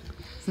spot.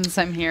 Since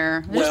I'm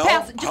here. Well,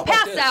 just how about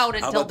pass this? out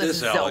How until about this this,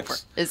 is Alex?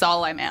 over, is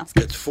all I'm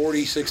asking. It's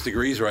 46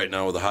 degrees right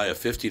now with a high of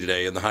 50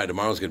 today, and the high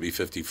tomorrow is going to be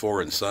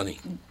 54 and sunny.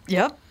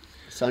 Yep.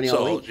 Sunny all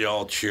So week.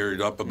 y'all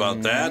cheered up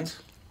about that?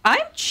 I'm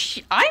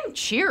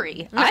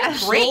cheery. I'm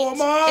So great.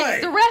 am I.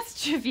 It's the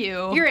rest of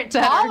you. You're that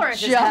are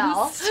intolerant as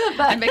hell, just-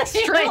 but I'm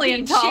extremely you're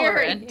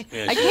intolerant.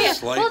 cheery. Yeah, I she's can't.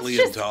 slightly well, it's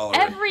just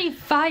intolerant. every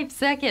 5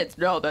 seconds.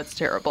 No, that's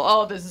terrible.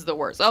 Oh, this is the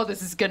worst. Oh,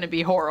 this is going to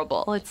be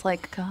horrible. It's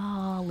like,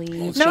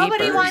 golly. it's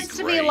Nobody very wants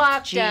to be great.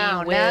 locked Gee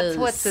down. That's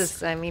what whiz.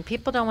 this. I mean,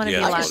 people don't want to Yeah,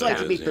 be I that's just locked like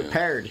down. to be is, yeah.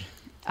 prepared.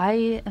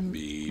 I am.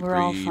 We're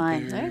all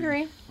fine. I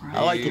agree.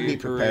 I like to be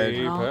prepared.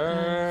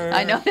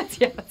 I know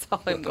that's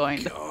all I'm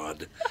going to.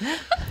 God,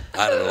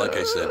 I don't know. Like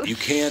I said, you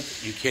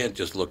can't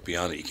just look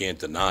beyond it. You can't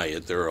deny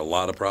it. There are a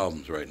lot of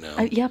problems right now.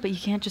 Yeah, but you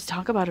can't just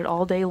talk about it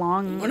all day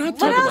long. We're not What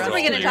talking else about are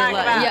we all going to day talk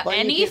long. about? Yeah, But you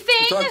anything?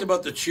 We talked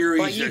about the cheery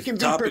But you can be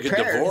topic of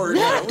prepared. divorce.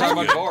 Yeah, That we're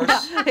was talking about good.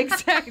 divorce.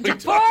 Exactly. We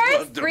talked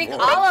about Greek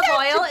divorce. olive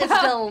oil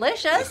is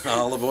delicious.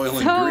 Olive oil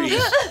and So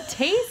grease.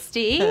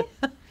 tasty.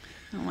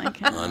 Oh my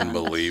god.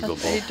 Unbelievable.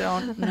 I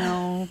don't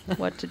know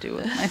what to do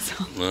with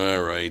myself.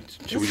 All right.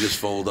 Should we just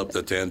fold up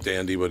the tent,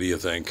 Andy? What do you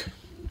think?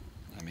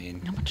 I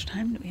mean, How much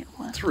time do we have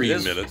left? 3 It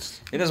is-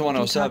 minutes. it is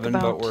 107,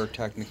 about- but we're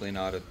technically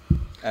not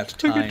at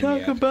time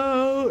yet.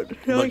 about.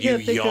 But you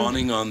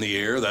yawning on the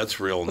air, that's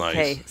real nice.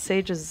 Okay,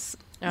 Sage is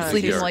Thank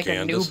sleeping you, like a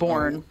Candace.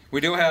 newborn.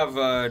 We do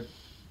have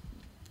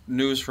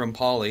news from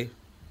Paulie.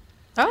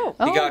 Oh,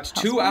 He got how's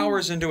 2 that?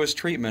 hours into his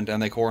treatment,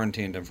 and they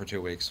quarantined him for 2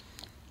 weeks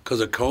Because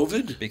of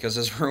COVID? because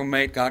his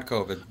roommate got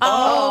COVID.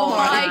 oh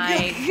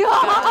my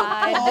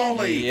God.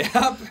 Paulie.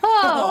 Yep.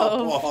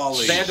 Oh,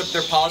 Paulie.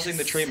 They're pausing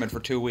the treatment for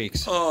 2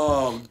 weeks.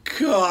 Oh,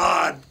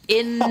 God.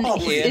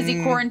 Is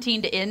he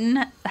quarantined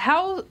in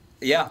how?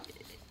 Yeah.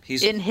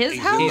 He's In his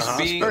He's house? in He's the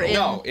being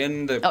hospital?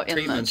 in the Oh, in the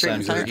treatment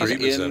treatment center. center. He's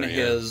Treatment in center,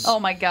 yeah. his Oh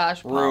my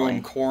gosh,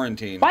 room Paulie.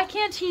 quarantine. Why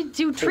can't he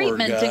do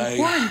treatment guy. in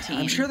quarantine?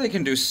 I'm sure they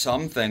can do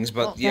some things,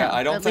 but Well, yeah, yeah,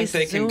 I don't at think least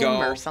they can Zoom go.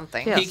 or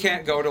something. He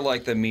can't go to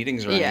like the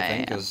meetings or Yeah, anything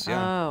yeah. because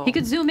Oh. He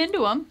could zoom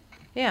into him.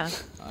 Yeah.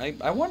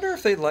 I wonder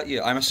if they let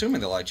you. I'm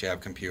assuming they let you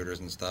have computers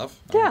and stuff.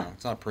 I don't Yeah. know.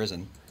 It's not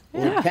prison.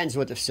 Well, it depends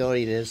what the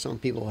facility it is. Some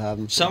people have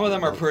them. Some of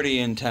them are pretty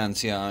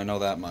intense. Yeah, I know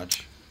that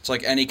much. It's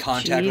like any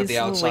contact with the Jeez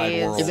outside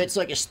Louise. world. If it's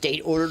like a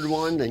state-ordered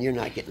one, then you're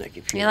not getting a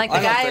computer. You know, like the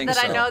I don't guy think that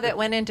I so. know that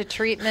went into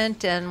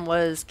treatment and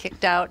was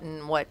kicked out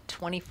in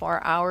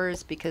 24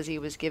 hours because he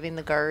was giving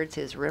the guards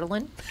his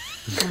Ritalin.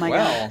 Oh my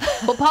Well. god.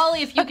 Well,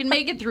 Polly, if you can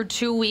make it through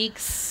 2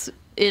 weeks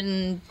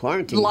in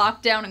Quarantine.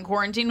 lockdown and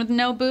quarantine with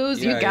no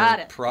booze, Yeah, you got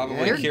you're it.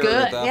 probably You're cured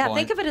good. at that Yeah, point.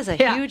 think of it as a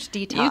Yeah. huge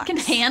detox. You can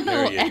handle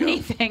There you go.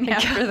 anything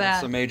after that.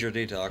 It's a major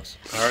detox.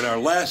 All right, our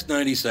last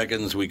 90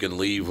 seconds we can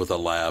leave with a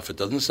laugh. It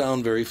doesn't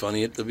sound very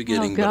funny at the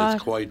beginning, but God.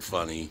 it's quite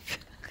funny.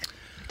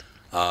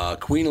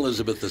 Queen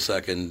Elizabeth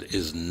II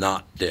is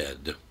not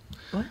dead.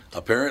 What?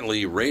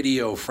 Apparently,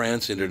 Radio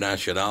France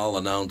Internationale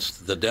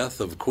announced the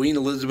death of Queen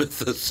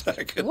Elizabeth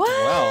II. What?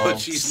 Wow. But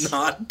she's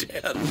not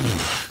dead.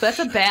 That's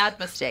a bad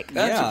mistake.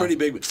 That's Yeah. a pretty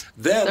big.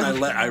 Then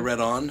I read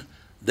on.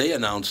 They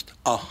announced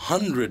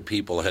 100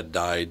 people had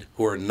died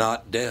who are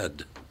not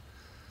dead.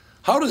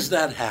 How does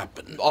that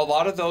happen? A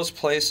lot of those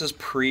places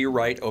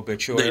pre-write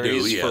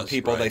obituaries for yes,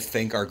 people right. they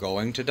think are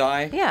going to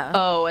die. Yeah.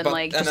 Oh, and But-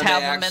 like and just then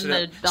have they them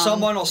in the.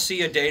 someone will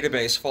see a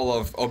database full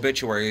of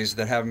obituaries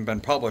that haven't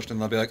been published,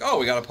 and they'll be like, "Oh,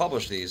 we got to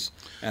publish these."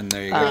 And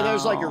there you go. Yeah,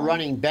 there's like a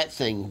running bet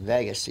thing in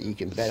Vegas that you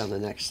can bet on the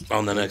next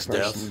On the next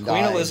death. person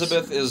Queen dies.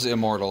 Elizabeth is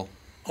immortal.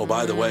 Oh,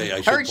 by the way, I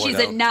should Heard point she's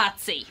out. a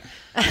Nazi.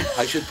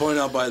 I should point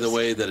out, by the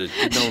way, that it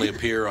didn't only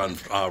appear on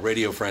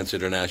Radio France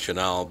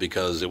Internationale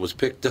because it was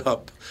picked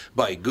up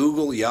by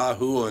Google,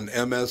 Yahoo, and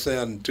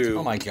MSN too.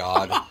 Oh my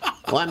God!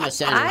 Well, I'm not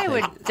saying I anything.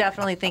 would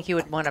definitely think you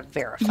would want to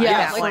verify Yeah,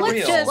 that like one.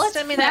 real. Just,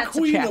 I mean, that's a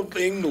Queen check. of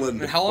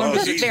England. How long Oh,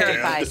 does Just she's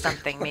verify dead.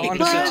 something, How maybe. long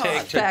does it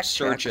take to Fact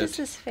search check. it? What's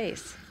his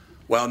face?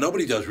 Well,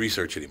 nobody does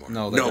research anymore.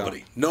 No, they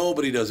nobody.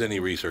 Nobody does any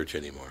research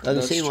anymore. Doesn't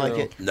That's seem like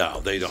true. it. No,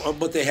 they don't.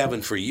 But they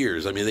haven't for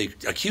years. I mean, they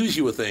accuse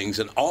you of things,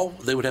 and all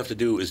they would have to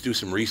do is do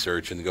some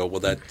research and go, well,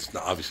 that's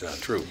obviously not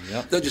true.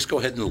 Yep. They'll just go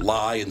ahead and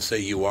lie and say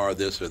you are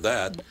this or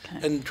that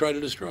and try to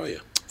destroy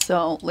you.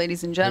 So,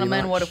 ladies and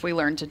gentlemen, what have we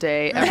learned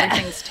today?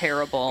 Everything's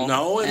terrible.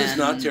 No, it is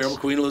not terrible.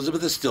 Queen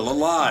Elizabeth is still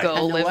alive.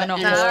 Go live in a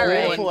And hole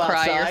it's and awful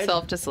cry outside.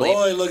 yourself to sleep.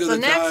 Boy, look at So the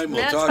next time.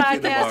 We'll talk to you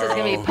podcast tomorrow. is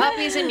going to be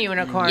puppies and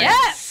unicorns.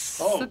 Yes!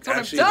 Oh, That's what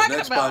actually, I'm the talking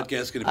next about.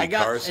 podcast is going to I be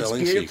got car it's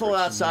selling beautiful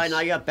secrets. outside, and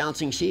I got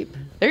bouncing sheep.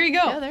 There you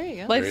go. Yeah, there you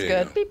go. Life's There you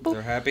good. go. Beep, boop.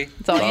 They're happy.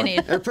 That's all you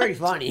need. They're pretty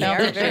funny. No,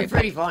 they're They're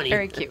pretty funny.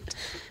 Very cute.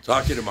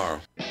 Talk to you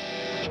tomorrow.